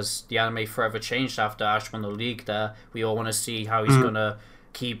 Because the anime forever changed after Ash won the league there. We all want to see how he's going to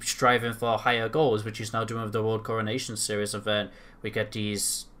keep striving for higher goals, which he's now doing with the World Coronation Series event. We get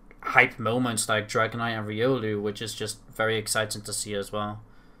these hype moments like Dragonite and Riolu, which is just very exciting to see as well.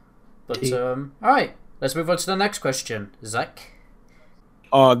 But alright, let's move on to the next question. Zach?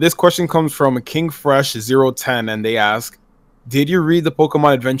 This question comes from KingFresh010, and they ask, did you read the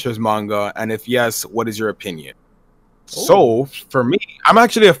Pokemon Adventures manga, and if yes, what is your opinion? So for me, I'm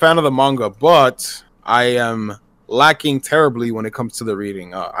actually a fan of the manga, but I am lacking terribly when it comes to the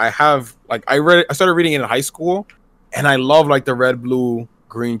reading. I started reading it in high school, and I love like the red, blue,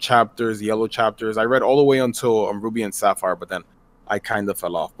 green chapters, yellow chapters. I read all the way until Ruby and Sapphire, but then I kind of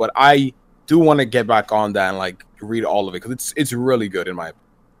fell off. But I do want to get back on that and like read all of it because it's really good in my opinion.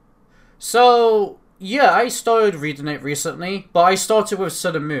 So, yeah, I started reading it recently, but I started with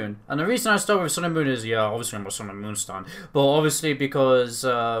Sun and Moon. And the reason I started with Sun and Moon is, yeah, obviously I'm a Sun and Moon stan, but obviously because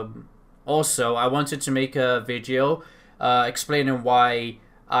also I wanted to make a video explaining why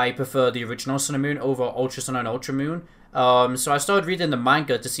I prefer the original Sun and Moon over Ultra Sun and Ultra Moon. So I started reading the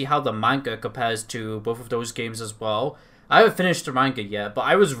manga to see how the manga compares to both of those games as well. I haven't finished the manga yet, but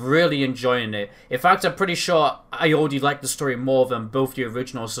I was really enjoying it. In fact, I'm pretty sure I already like the story more than both the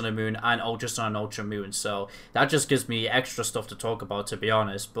original Sun and Moon and Ultra Sun and Ultra Moon, so that just gives me extra stuff to talk about, to be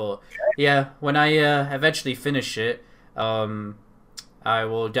honest. But yeah, when I eventually finish it, I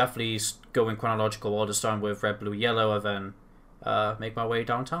will definitely go in chronological order, starting with Red, Blue, Yellow, and then make my way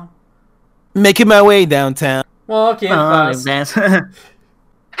downtown. Making my way downtown. Walking fast. I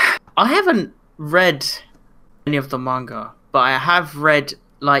haven't read any of the manga, but I have read,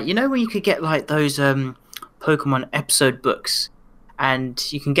 like, you know where you could get like those Pokemon episode books, and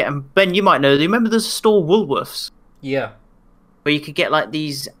you can get them. Ben, you might know. Do you remember there's a store, Woolworths, Yeah. where you could get like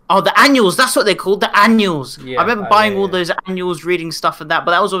these? Oh, the annuals. That's what they're called, the annuals. Yeah, I remember buying all yeah. those annuals, reading stuff and that.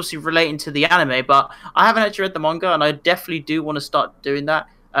 But that was obviously relating to the anime. But I haven't actually read the manga, and I definitely do want to start doing that.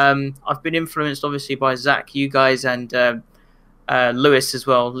 I've been influenced obviously by Zach, you guys, and Lewis as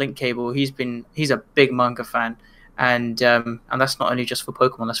well. Link Cable. He's a big manga fan, and that's not only just for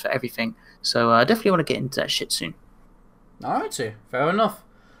Pokemon. That's for everything. So I definitely want to get into that shit soon. Alrighty, fair enough.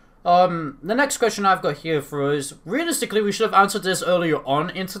 The next question I've got here for us, realistically, we should have answered this earlier on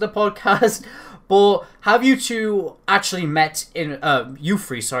into the podcast, but have you two actually met in, you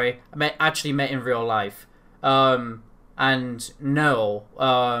three, sorry, actually met in real life? And no,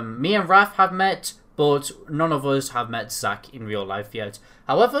 me and Raph have met, but none of us have met Zach in real life yet.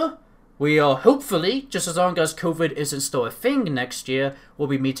 However, we are hopefully, just as long as COVID isn't still a thing next year, we'll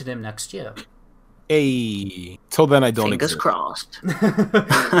be meeting him next year. Hey, till then I don't Fingers exist. crossed.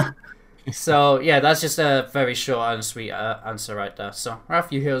 So, yeah, that's just a very short and sweet answer right there. So,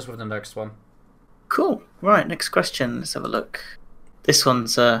 Raph, you hear us with the next one. Cool. Right, next question. Let's have a look. This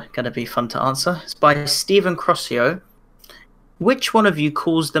one's going to be fun to answer. It's by Stephen Crossio. Which one of you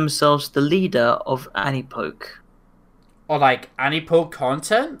calls themselves the leader of Anipoke? Or like Anipoke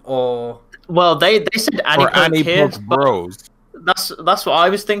content, or Well, they said Or Anipoke here, Anipoke but Bros. that's what I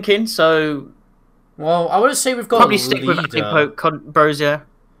was thinking. So well, I wouldn't say we've got probably a stick with leader. Anipoke Bros. Yeah.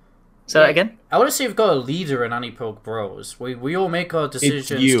 Say that again. I wouldn't say we've got a leader in Anipoke Bros. We all make our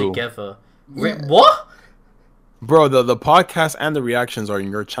decisions you. together. What? Bro, the podcast and the reactions are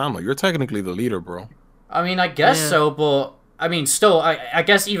in your channel. You're technically the leader, bro. I mean, I guess Yeah. so, but I mean, still, I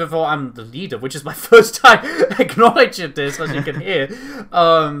guess even though I'm the leader, which is my first time acknowledging this, as you can hear,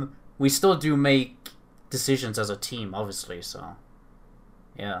 we still do make decisions as a team, obviously. So,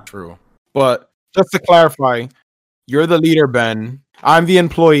 yeah. True. But just to clarify, you're the leader, Ben. I'm the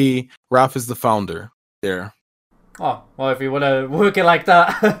employee. Raph is the founder. There. Oh, well, if you want to work it like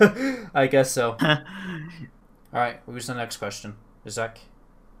that, I guess so. All right, who's the next question? Zach?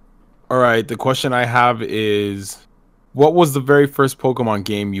 All right, the question I have is, what was the very first Pokemon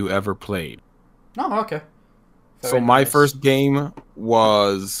game you ever played? Oh, okay. So Very my nice. first game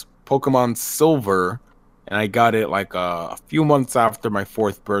was Pokemon Silver, and I got it like a few months after my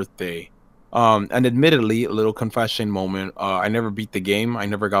 4th birthday. And admittedly, a little confession moment. I never beat the game. I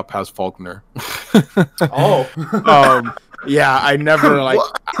never got past Faulkner. Oh. Yeah, I never like.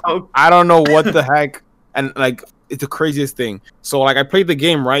 I don't know what the heck, and like it's the craziest thing. So like I played the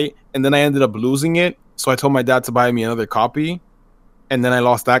game right, and then I ended up losing it. So I told my dad to buy me another copy, and then I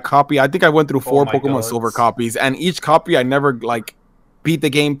lost that copy. I think I went through 4 my Pokemon God. Silver copies, and each copy I never like beat the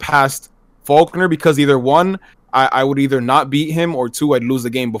game past Faulkner because either one, I would either not beat him, or 2, I'd lose the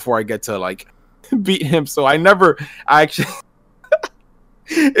game before I get to like beat him. So I actually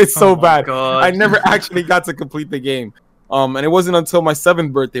it's so bad. God. I never actually got to complete the game. And it wasn't until my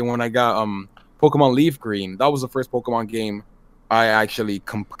 7th birthday when I got Pokemon Leaf Green. That was the first Pokemon game I actually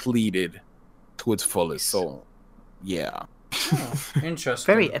completed to its fullest. So yeah. Oh, interesting.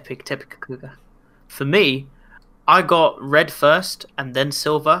 Very epic, typical Cougar. For me, I got Red first and then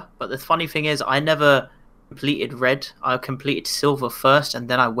Silver. But the funny thing is, I never completed Red. I completed Silver first, and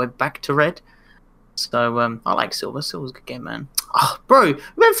then I went back to Red. So I like Silver. Silver's a good game, man. Oh, bro, you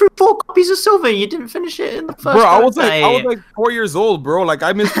went through 4 copies of Silver. And you didn't finish it in the first. Bro, I was birthday. like 4 years old, bro. Like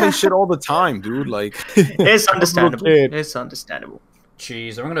I misplay shit all the time, dude. Like It's understandable. kid. It's understandable.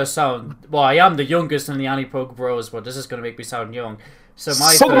 Jeez, I'm gonna sound. Well, I am the youngest in the Anti-Poke Bros, but this is gonna make me sound young. So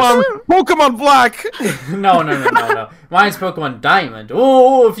my Pokemon Black. No. Mine's Pokemon Diamond.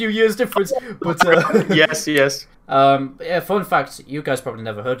 Oh, a few years difference. But Yes. yeah, fun fact, you guys probably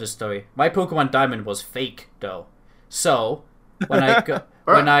never heard this story. My Pokemon Diamond was fake though. So when I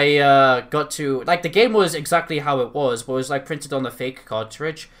got to like the game was exactly how it was, but it was like printed on the fake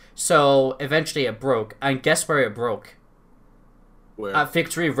cartridge. So eventually it broke, and guess where it broke? Where? At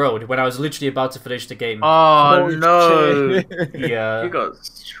Victory Road, when I was literally about to finish the game. Oh no! Yeah. You got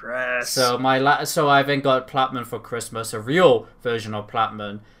stressed. So so I then got Platinum for Christmas, a real version of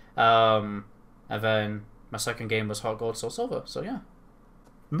Platinum. And then my second game was Heart Gold, Soul Silver. So yeah.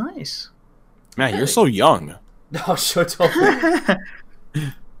 Nice. Man, you're so young. Oh, shut up.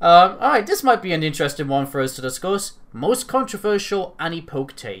 Alright, this might be an interesting one for us to discuss. Most controversial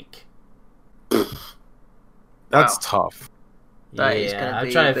Anti-Poke take. That's tough. That is gonna I'm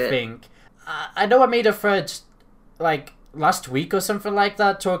be trying a to bit- think. I know I made a thread like last week or something like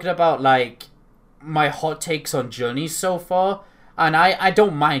that, talking about like my hot takes on journeys so far, and I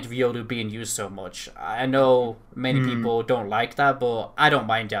don't mind Riolu being used so much. I know many people don't like that, but I don't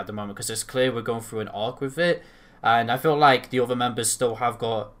mind it at the moment because it's clear we're going through an arc with it, and I feel like the other members still have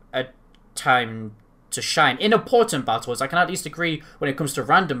got a time to shine in important battles. I can at least agree when it comes to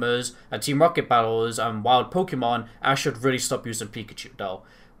randomers and Team Rocket battles and wild Pokemon, I should really stop using Pikachu though.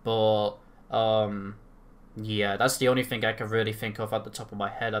 But yeah, that's the only thing I can really think of at the top of my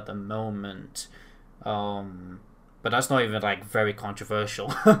head at the moment. But that's not even like very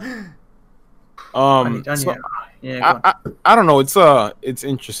controversial. So, Yeah, I don't know. It's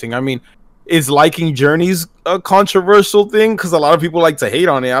interesting. I mean, is liking Journeys a controversial thing? Because a lot of people like to hate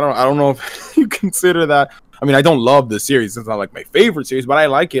on it. I don't know if you consider that. I mean, I don't love the series. It's not like my favorite series, but I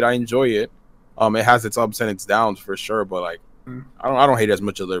like it. I enjoy it. It has its ups and its downs for sure, but like, I don't hate it as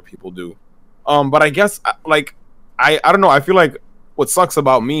much as other people do. But I guess like I don't know. I feel like what sucks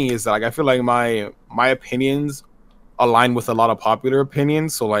about me is that like I feel like my opinions align with a lot of popular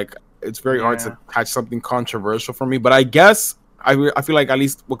opinions. So like it's very hard to catch something controversial for me. But I guess I feel like at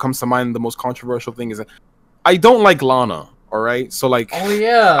least what comes to mind the most controversial thing is that I don't like Lana. All right, so like Oh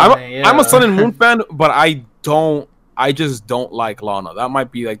yeah, I'm a Sun and Moon fan, but I just don't like Lana. That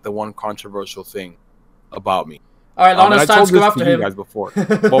might be like the one controversial thing about me. All right, Lana stands go after you him. guys before.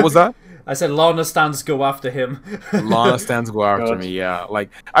 What was that? I said Lana stands go after him. Lana stands go after me. Yeah, like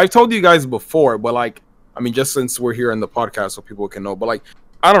I've told you guys before, but like I mean, just since we're here in the podcast, so people can know. But like,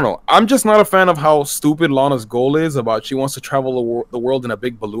 I don't know. I'm just not a fan of how stupid Lana's goal is about she wants to travel the world in a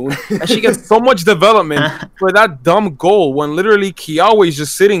big balloon, and she gets so much development for that dumb goal when literally Kiawe is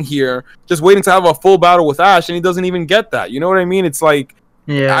just sitting here, just waiting to have a full battle with Ash, and he doesn't even get that. You know what I mean? It's like.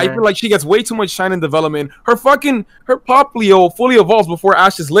 Yeah, I feel like she gets way too much shine in development. Her Poplio fully evolves before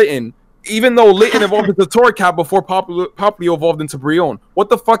Ash's Litten, even though Litten evolved into Torcap before Poplio evolved into Brion. What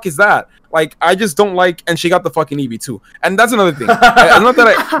the fuck is that? Like, I just don't like, and she got the fucking Eevee too. And that's another thing. I'm not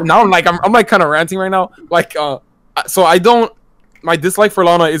that now I'm like kind of ranting right now. Like, so I don't. My dislike for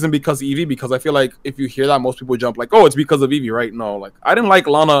Lana isn't because of Eevee, because I feel like if you hear that, most people jump like, oh, it's because of Eevee, right? No, like I didn't like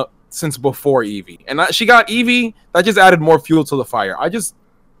Lana since before Eevee, and she got Eevee. That just added more fuel to the fire. I just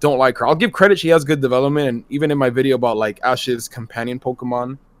don't like her. I'll give credit; she has good development, and even in my video about like Ash's companion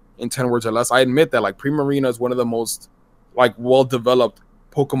Pokemon in 10 words or less. I admit that like Primarina is one of the most like well-developed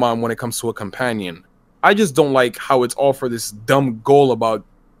Pokemon when it comes to a companion. I just don't like how it's all for this dumb goal about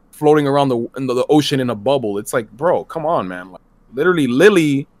floating around the ocean in a bubble. It's like, bro, come on, man. Like, literally,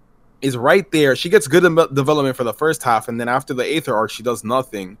 Lily is right there. She gets good development for the first half, and then after the Aether arc, she does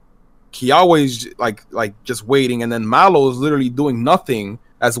nothing. Kiawe's like just waiting, and then Mallow is literally doing nothing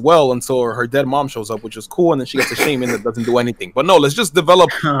as well until her dead mom shows up, which is cool, and then she gets a Shaman that doesn't do anything. But no, let's just develop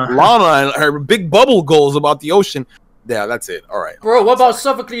Lana and her big bubble goals about the ocean. Yeah, that's it. All right. Bro, what about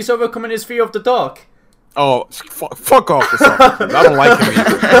Sophocles overcoming his fear of the dark? Oh, fuck off with Sophocles. I don't like him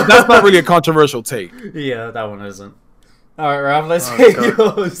either. That's not really a controversial take. Yeah, that one isn't. Alright, Rav, let's hear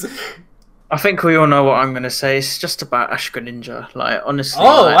yours. I think we all know what I'm going to say. It's just about Ash Greninja. Like, honestly.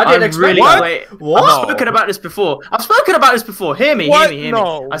 Oh, like, I didn't expect that. What? I've spoken about this before. Hear me.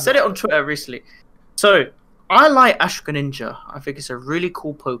 No. I said it on Twitter recently. So, I like Ash Greninja. I think it's a really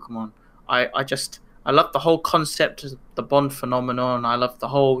cool Pokemon. I love the whole concept of the bond phenomenon. I love the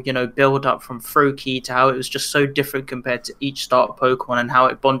whole, build up from Froakie to how it was just so different compared to each start Pokemon and how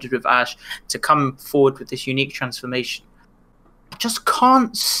it bonded with Ash to come forward with this unique transformation. I just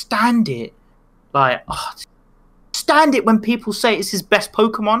can't stand it. Stand it when people say it's his best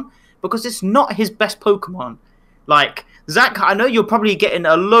Pokemon, because it's not his best Pokemon. Like, Zach, I know you're probably getting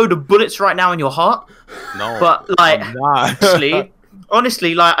a load of bullets right now in your heart. No. But,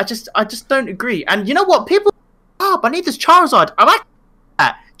 honestly, I just don't agree. And you know what? People, I need this Charizard. I like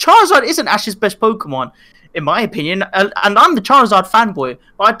that. Charizard isn't Ash's best Pokemon, in my opinion. And I'm the Charizard fanboy.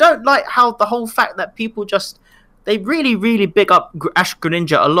 But I don't like how the whole fact that people they really, really big up Ash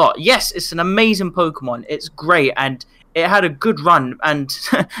Greninja a lot. Yes, it's an amazing Pokemon. It's great, and it had a good run, and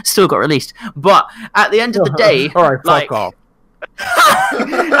still got released. But at the end of the day... All right, fuck off.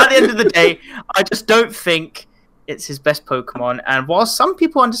 At the end of the day, I just don't think it's his best Pokemon. And while some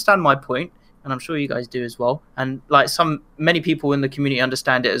people understand my point, and I'm sure you guys do as well, and many people in the community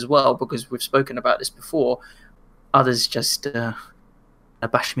understand it as well, because we've spoken about this before, others just...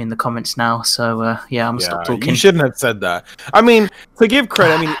 bash me in the comments now, so I'm gonna stop talking. You shouldn't have said that. I mean, to give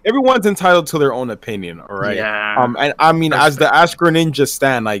credit, everyone's entitled to their own opinion, all right? Yeah. And I mean, as the Ash Greninja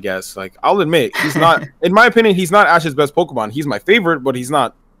stan, I guess, I'll admit, he's not, in my opinion, he's not Ash's best Pokemon. He's my favorite, but he's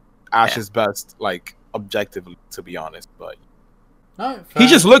not Ash's best, objectively, to be honest. But he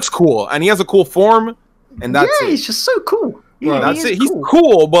just looks cool, and he has a cool form, and that's it. He's just so cool. Yeah, that's it. He's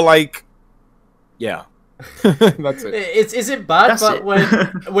cool, but yeah. That's it. Is it bad? But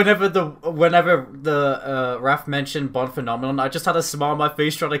whenever the Raph mentioned Bond Phenomenon, I just had a smile on my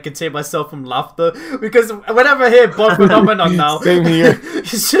face trying to contain myself from laughter, because whenever I hear Bond Phenomenon now, same here.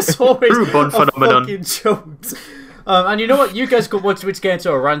 It's just always Bond Phenomenon. Fucking joke. And you know what? You guys could want to get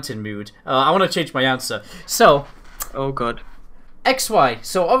into a ranting mood. I want to change my answer. So, oh god, XY.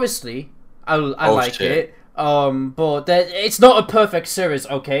 So obviously, I like shit. it. But it's not a perfect series,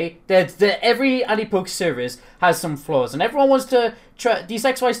 okay? Every Anipok series has some flaws, and everyone wants to try. These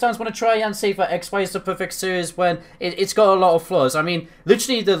XY stands want to try and say that XY is the perfect series when it's got a lot of flaws. I mean,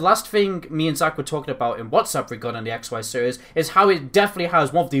 literally, the last thing me and Zach were talking about in WhatsApp regarding the XY series is how it definitely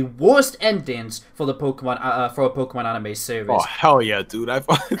has one of the worst endings for the Pokemon for a Pokemon anime series. Oh hell yeah, dude!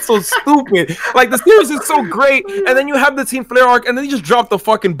 It's so stupid. The series is so great, and then you have the Team Flare arc, and then they just dropped the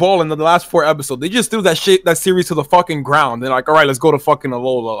fucking ball in the last 4 episodes. They just threw that series to the fucking ground. They're like, all right, let's go to fucking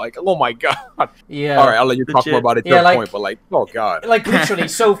Alola. Oh my god. Yeah. All right, I'll let you talk more about it. Yeah, point, but oh god. Literally.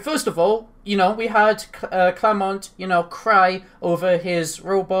 So first of all, we had Clamont, cry over his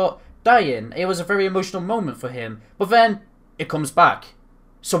robot dying. It was a very emotional moment for him. But then it comes back.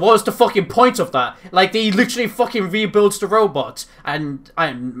 So what was the fucking point of that? They literally fucking rebuilds the robot, and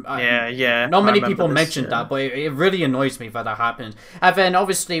not many people mentioned that, but it really annoys me that happened. And then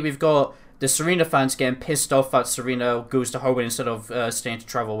obviously we've got the Serena fans getting pissed off that Serena goes to Hoenn instead of staying to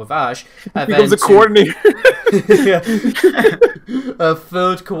travel with Ash. And becomes a coordinator. A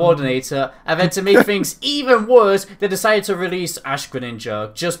third coordinator. And then to make things even worse, they decided to release Ash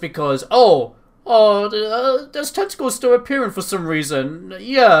Greninja just because, there's tentacles still appearing for some reason.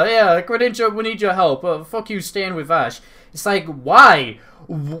 Yeah, Greninja, we need your help. Fuck you staying with Ash. It's why?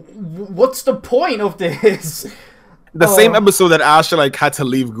 What's the point of this? The same episode that Ash had to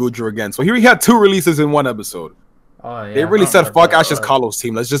leave Goodra again. So here he had 2 releases in 1 episode. Oh yeah. They really said fuck Ash's Kalos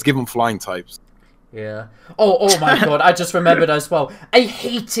team. Let's just give him flying types. Yeah. Oh my god, I just remembered as well. I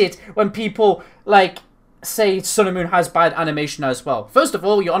hate it when people say Sun and Moon has bad animation as well. First of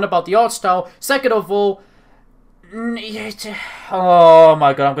all, you're on about the art style. Second of all, oh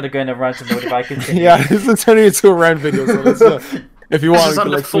my god, I'm gonna go in a rant mode if I continue. Yeah, this is turning into a rant video, so let's If you This want, is we can,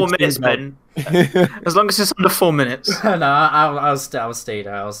 under like, 4 switch minutes, things Ben. up. As long as it's under 4 minutes. No, I'll stay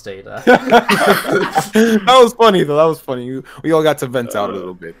there. I'll stay there. That was funny though. That was funny. We all got to vent out a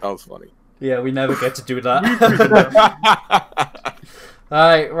little bit. That was funny. Yeah, we never get to do that. All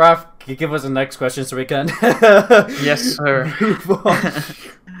right, Raph, can you give us the next question so we can Yes, sir. move on?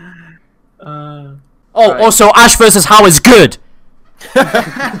 Uh, Oh, Right. also, Ash versus How is good. oh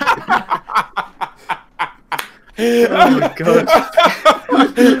my god.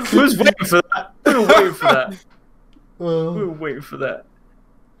 We was waiting for that. We were waiting for that. We were waiting for that.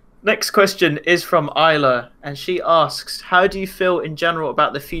 Next question is from Isla, and she asks, how do you feel in general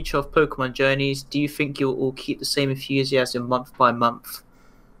about the future of Pokemon Journeys? Do you think you'll all keep the same enthusiasm month by month?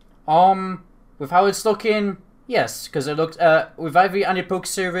 With how it's looking, yes, because it looked with every Anime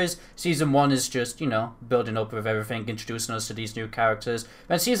series, season 1 is just, you know, building up with everything, introducing us to these new characters.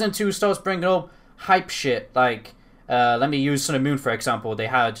 When season 2 starts bringing up hype shit, like let me use Sun and Moon for example. They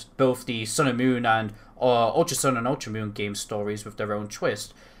had both the Sun and Moon and Ultra Sun and Ultra Moon game stories with their own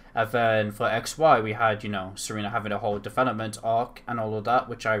twist. And then for XY, we had, you know, Serena having a whole development arc and all of that,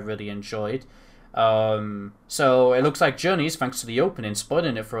 which I really enjoyed. So it looks like Journeys, thanks to the opening,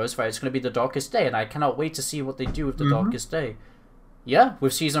 spoiling it for us, right? It's going to be the Darkest Day, and I cannot wait to see what they do with the Darkest Day. Yeah,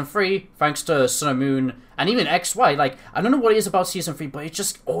 with season 3, thanks to Sun and Moon, and even XY, like, I don't know what it is about season 3, but it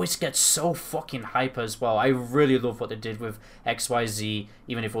just always gets so fucking hype as well. I really love what they did with XYZ,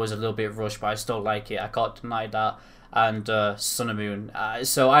 even if it was a little bit rushed, but I still like it. I can't deny that. And Sun and Moon.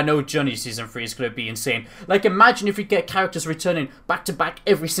 So I know Journey Season 3 is going to be insane. Like, imagine if we get characters returning back-to-back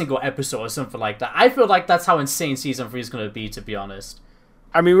every single episode or something like that. I feel like that's how insane Season 3 is going to be, to be honest.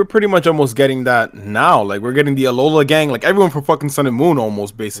 I mean, we're pretty much almost getting that now. Like, we're getting the Alola gang. Like, everyone from fucking Sun and Moon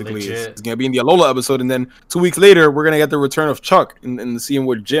almost, basically, is going to be in the Alola episode. And then 2 weeks later, we're going to get the return of Chuck in the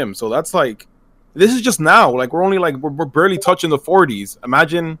Cianwood gym. So that's like... This is just now. Like, we're only, like... We're barely touching the 40s.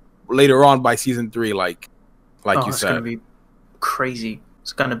 Imagine later on by Season 3, like you It's said. going to be crazy.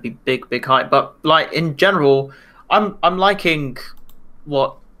 It's going to be big hype. But like in general, I'm liking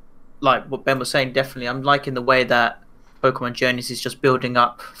what Ben was saying. Definitely, I'm liking the way that Pokemon Journeys is just building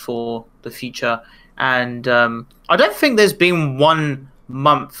up for the future. And I don't think there's been one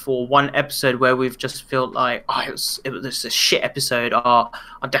month or one episode where we've just felt like, oh, it was a shit episode. Oh,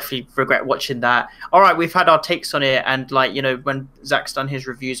 I definitely regret watching that. All right, we've had our takes on it, and like, you know, when Zach's done his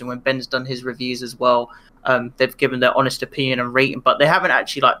reviews and when Ben's done his reviews as well, they've given their honest opinion and rating, but they haven't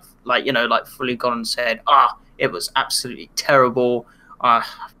actually like fully gone and said, it was absolutely terrible.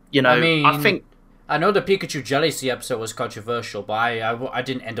 You know, I mean, I think I know the Pikachu Jealousy episode was controversial, but I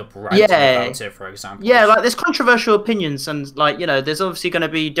didn't end up writing about it, for example. Yeah, like there's controversial opinions, and like, you know, there's obviously going to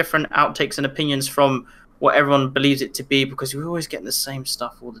be different outtakes and opinions from what everyone believes it to be, because we're always getting the same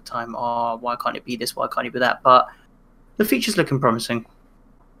stuff all the time. Oh, why can't it be this? Why can't it be that? But the feature's looking promising.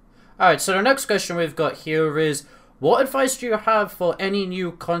 Alright, so the next question we've got here is, what advice do you have for any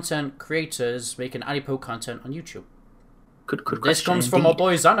new content creators making Anime content on YouTube? Good This question. comes from our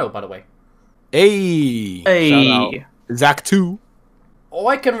boy Zano, by the way. Hey! Hey. Shout out. Zach 2. All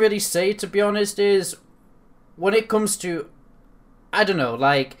I can really say, to be honest, is when it comes to, I don't know,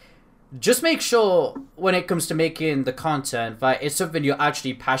 like, just make sure when it comes to making the content that it's something you're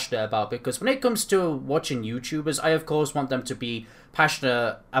actually passionate about, because when it comes to watching YouTubers, I of course want them to be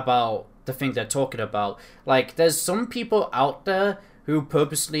passionate about the thing they're talking about. Like, there's some people out there who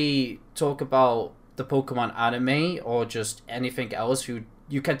purposely talk about the Pokemon anime or just anything else who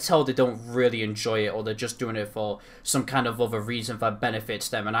you can tell they don't really enjoy it, or they're just doing it for some kind of other reason that benefits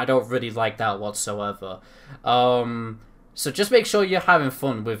them, and I don't really like that whatsoever. So just make sure you're having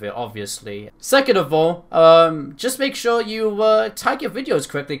fun with it, obviously. Second of all, just make sure you tag your videos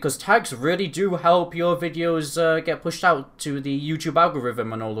correctly, because tags really do help your videos get pushed out to the YouTube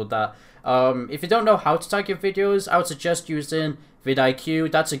algorithm and all of that. If you don't know how to tag your videos, I would suggest using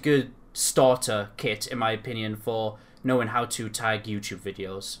vidIQ. That's a good starter kit, in my opinion, for knowing how to tag YouTube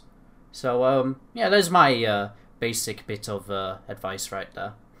videos. So, yeah, there's my basic bit of advice right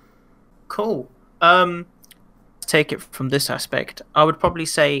there. Cool. Take it from this aspect, I would probably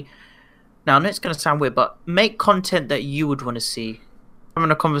say, now I know it's going to sound weird, but make content that you would want to see. I'm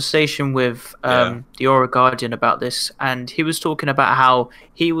having a conversation with the Aura Guardian about this, and he was talking about how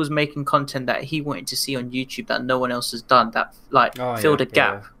he was making content that he wanted to see on YouTube that no one else has done, that like filled a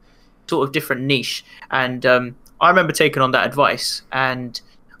gap, sort of different niche. And I remember taking on that advice, and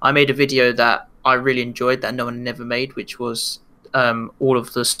I made a video that I really enjoyed that no one never made, which was all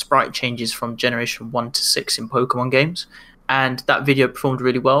of the sprite changes from Generation 1 to 6 in Pokemon games. And that video performed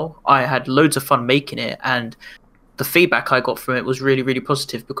really well. I had loads of fun making it, and the feedback I got from it was really, really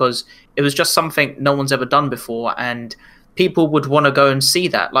positive, because it was just something no one's ever done before, and people would want to go and see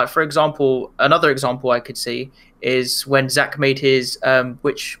that. Like, for example, another example I could see is when Zach made his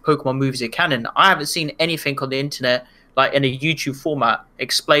which Pokemon movies are canon. I haven't seen anything on the internet, like in a YouTube format,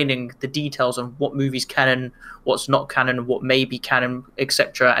 explaining the details on what movies canon, what's not canon, what may be canon,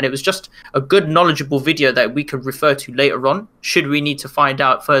 etc. And it was just a good, knowledgeable video that we could refer to later on, should we need to find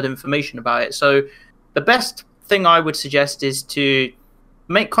out further information about it. So the best thing I would suggest is to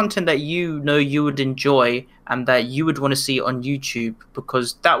make content that you know you would enjoy and that you would want to see on YouTube,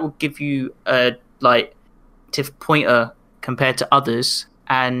 because that will give you a pointer compared to others,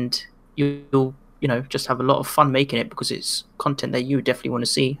 and you'll just have a lot of fun making it because it's content that you definitely want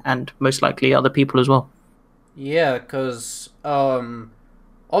to see, and most likely other people as well. Yeah, because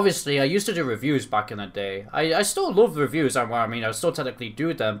obviously I used to do reviews back in the day. I still love reviews. I mean, I still technically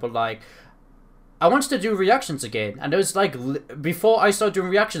do them, but like, I wanted to do reactions again, and there was like, before I started doing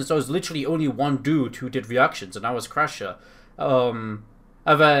reactions, there was literally only one dude who did reactions, and that was Crasher. And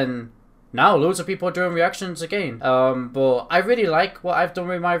then now loads of people are doing reactions again. But I really like what I've done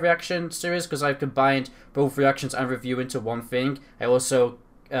with my reaction series, because I've combined both reactions and review into one thing. I also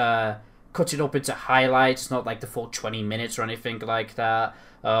cut it up into highlights, not like the full 20 minutes or anything like that.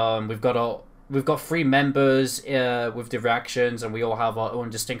 We've got 3 members with the reactions, and we all have our own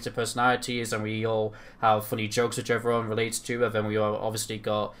distinctive personalities, and we all have funny jokes which everyone relates to, and then we all obviously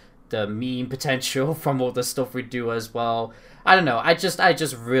got the meme potential from all the stuff we do as well. I don't know, I just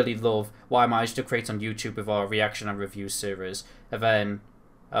really love what I managed to create on YouTube with our reaction and review series. And then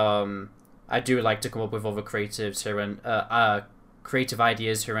I do like to come up with other creatives here and creative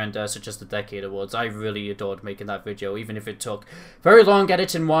ideas here and such as the Decade Awards. I really adored making that video, even if it took very long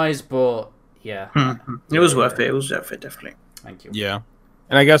editing wise, but yeah. It was worth it. It was worth it, definitely. Thank you. Yeah.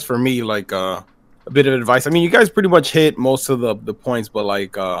 And I guess for me, like a bit of advice. I mean, you guys pretty much hit most of the points, but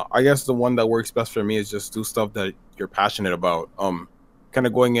like I guess the one that works best for me is just do stuff that you're passionate about. Kind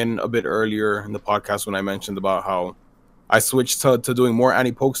of going in a bit earlier in the podcast when I mentioned about how I switched to doing more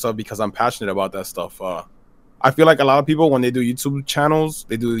anti-poke stuff because I'm passionate about that stuff. I feel like a lot of people, when they do YouTube channels,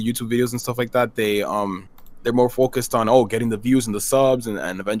 they do YouTube videos and stuff like that, they're more focused on getting the views and the subs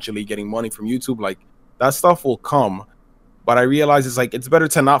and eventually getting money from YouTube. Like, that stuff will come, but I realize it's better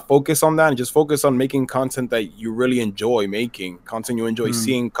to not focus on that and just focus on making content that you really enjoy making, content you enjoy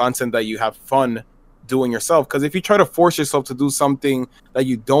seeing, content that you have fun doing yourself. Because if you try to force yourself to do something that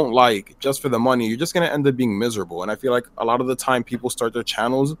you don't like just for the money, you're just going to end up being miserable. And I feel like a lot of the time people start their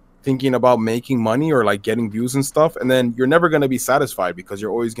channels thinking about making money or like getting views and stuff, and then you're never going to be satisfied because you're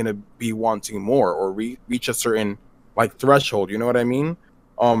always going to be wanting more or reach a certain like threshold, you know what I mean?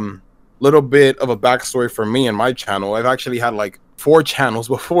 Little bit of a backstory for me and my channel. I've actually had like 4 channels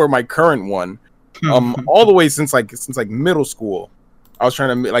before my current one, all the way since middle school. I was trying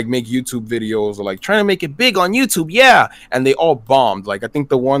to make YouTube videos, or like trying to make it big on YouTube, and they all bombed. Like, I think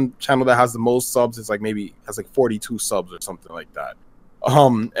the one channel that has the most subs is like maybe has like 42 subs or something like that.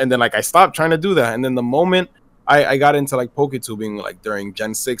 And then like I stopped trying to do that, and then the moment I got into like PokeTubing, like during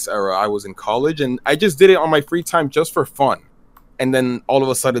Gen 6 era, I was in college, and I just did it on my free time just for fun. And then all of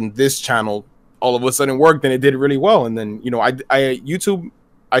a sudden this channel all of a sudden worked, and it did really well. And then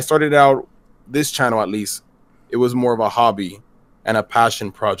I started out this channel, at least it was more of a hobby and a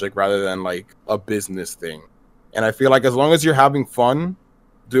passion project rather than like a business thing. And I feel like as long as you're having fun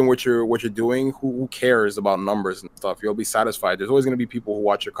doing what you're doing, who cares about numbers and stuff? You'll be satisfied. There's always going to be people who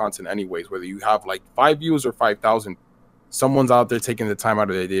watch your content anyways, whether you have like 5 views or 5,000. Someone's out there taking the time out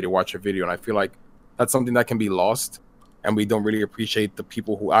of their day to watch your video, and I feel like that's something that can be lost, and we don't really appreciate the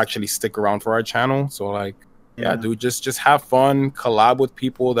people who actually stick around for our channel. So like, yeah, dude, just have fun, collab with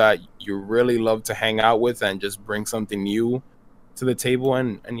people that you really love to hang out with, and just bring something new to the table.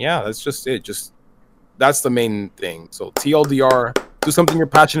 And yeah, that's just it. That's the main thing. So TLDR, do something you're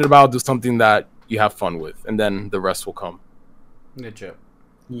passionate about, do something that you have fun with, and then the rest will come. Good job.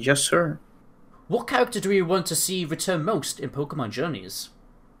 Yes, sir. What character do you want to see return most in Pokemon Journeys?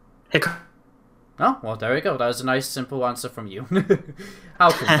 Hiccup. Oh, well, there we go. That was a nice, simple answer from you.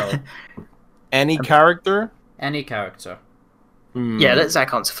 How come? Any character? Any character. Yeah, let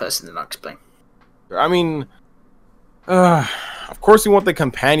Zach answer first, and then I'll explain. I mean, of course you want the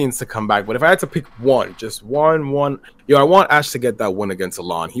companions to come back, but if I had to pick one, just one, I want Ash to get that win against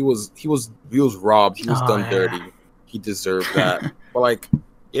Alon. He was robbed. He was done dirty. He deserved that. But like,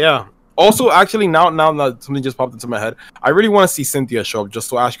 yeah. Also, actually, now that something just popped into my head, I really want to see Cynthia show up just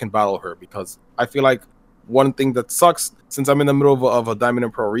so Ash can battle her, because I feel like one thing that sucks, since I'm in the middle of a Diamond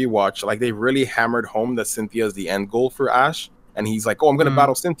and Pearl rewatch, like they really hammered home that Cynthia is the end goal for Ash, and he's like, oh, I'm gonna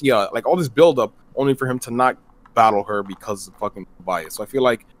battle Cynthia, like all this build up only for him to not battle her because of fucking bias. So I feel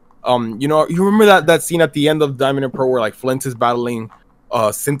like You remember that scene at the end of Diamond and Pearl where like Flint is battling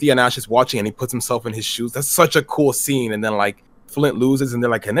Cynthia and Ash is watching and he puts himself in his shoes. That's such a cool scene. And then like Flint loses and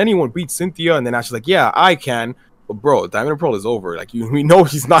they're like, can anyone beat Cynthia? And then Ash is like, yeah, I can. But bro, Diamond and Pearl is over. Like we know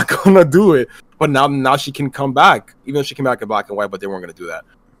he's not gonna do it. But now she can come back. Even though she came back in black and white, but they weren't gonna do that.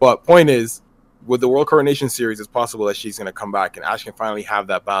 But point is, with the World Coronation series, it's possible that she's gonna come back and Ash can finally have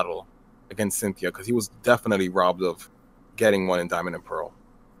that battle against Cynthia because he was definitely robbed of getting one in Diamond and Pearl.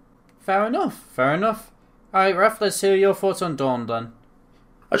 Fair enough. Alright, Ref, let's hear your thoughts on Dawn then.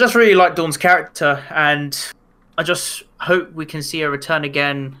 I just really like Dawn's character, and I just hope we can see her return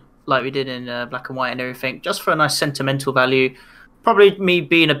again like we did in Black and White and everything, just for a nice sentimental value. Probably me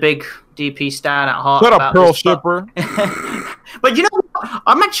being a big DP stan at heart. Shut up, Pearl Shipper. But you know what?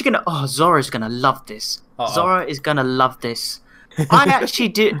 I'm actually going to... Oh, Zora's going to love this. Uh-oh. Zora is going to love this. I actually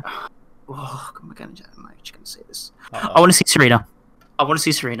did... Oh, I'm actually going to say this. Uh-oh. I want to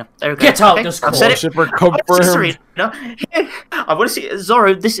see Serena. There we go. Get out, okay? this I've said it. Shipper I want to see confirmed. Serena. I want to see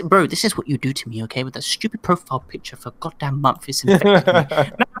Zora. This is what you do to me, okay? With that stupid profile picture for a goddamn month, it's infected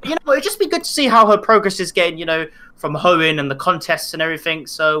me. No, it'd just be good to see how her progress is getting, from Hoenn and the contests and everything.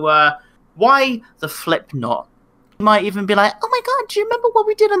 So why the flip not? You might even be like, oh my god, do you remember what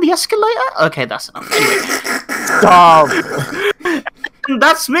we did on the escalator? Okay, that's enough. Stop. And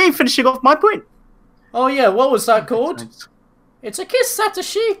that's me finishing off my point. Oh yeah, what was that called? It's a kiss,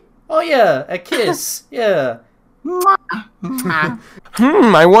 Satoshi. Oh yeah, a kiss. Yeah.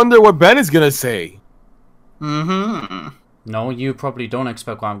 I wonder what Ben is gonna say. Mm-hmm. No, you probably don't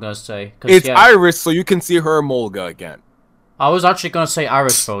expect what I'm gonna say. It's Iris, so you can see her Molga again. I was actually gonna say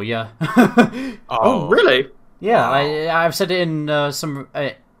Iris though. Yeah. Oh, really? Yeah, I've said it in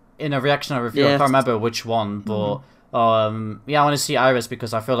in a reactionary review. I can't remember which one, but yeah, I want to see Iris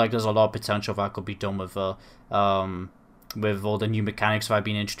because I feel like there's a lot of potential that could be done with with all the new mechanics that have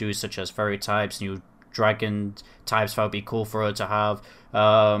been introduced, such as fairy types, new dragon types that would be cool for her to have.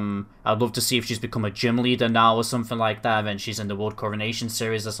 I'd love to see if she's become a gym leader now or something like that, and she's in the World Coronation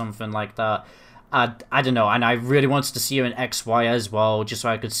series or something like that. I don't know, and I really wanted to see her in XY as well, just so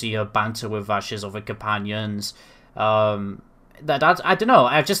I could see her banter with Ash's other companions. I don't know.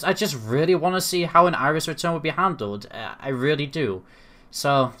 I just really want to see how an Iris return would be handled. I really do.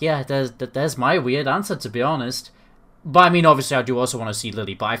 So yeah, there's my weird answer, to be honest. But I mean, obviously, I do also want to see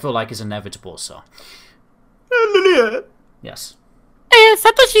Lily, but I feel like it's inevitable. So Lily. yes.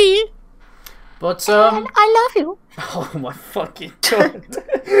 Satoshi. But I love you. oh my fucking god.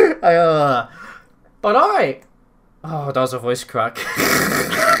 But all right. Oh, that was a voice crack.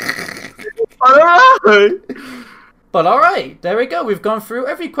 But alright, there we go. We've gone through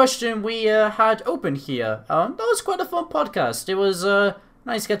every question we had open here. That was quite a fun podcast. It was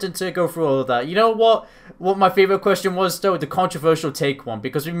nice getting to go through all of that. You know what my favourite question was, though? The controversial take one,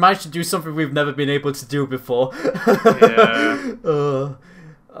 because we managed to do something we've never been able to do before. Yeah.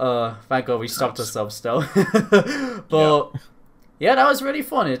 Thank God we stopped ourselves still. But yeah, that was really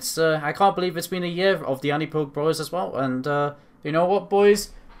fun. It's I can't believe it's been a year of the Anipilk Bros as well. And you know what, boys?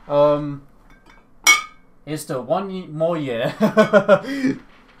 It's the more year.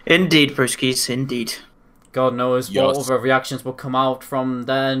 Indeed, Bruskis, indeed. God knows what other reactions will come out from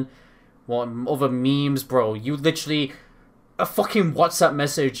then. What other memes, bro. You literally... A fucking WhatsApp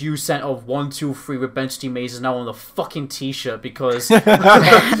message you sent of 1, 2, 3 with bench teammates is now on the fucking t-shirt because... And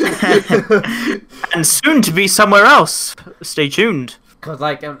soon to be somewhere else. Stay tuned. Cause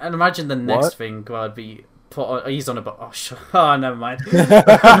like, and imagine the next thing would be... he's on about... Oh, sure. Oh, never mind.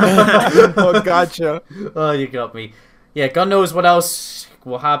 Oh, gotcha. Oh, you got me. Yeah, God knows what else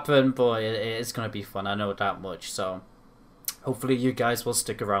will happen, but it's going to be fun. I know that much, so... Hopefully you guys will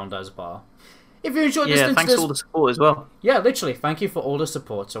stick around as well. If you enjoyed listening to this... thanks for all the support as well. Yeah, literally. Thank you for all the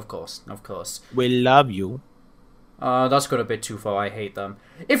support, of course. Of course. We love you. That's got a bit too far. I hate them.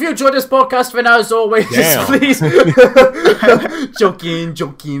 If you enjoyed this podcast, then as always, please...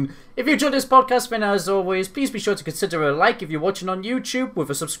 Joking. If you enjoyed this podcast, then as always, please be sure to consider a like if you're watching on YouTube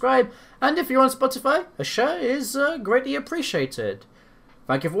with a subscribe. And if you're on Spotify, a share is greatly appreciated.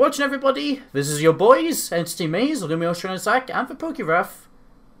 Thank you for watching, everybody. This is your boys, Entity Maze, Lumio Shrinazak, and for PokeRef,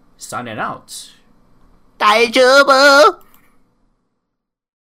 signing out. 大丈夫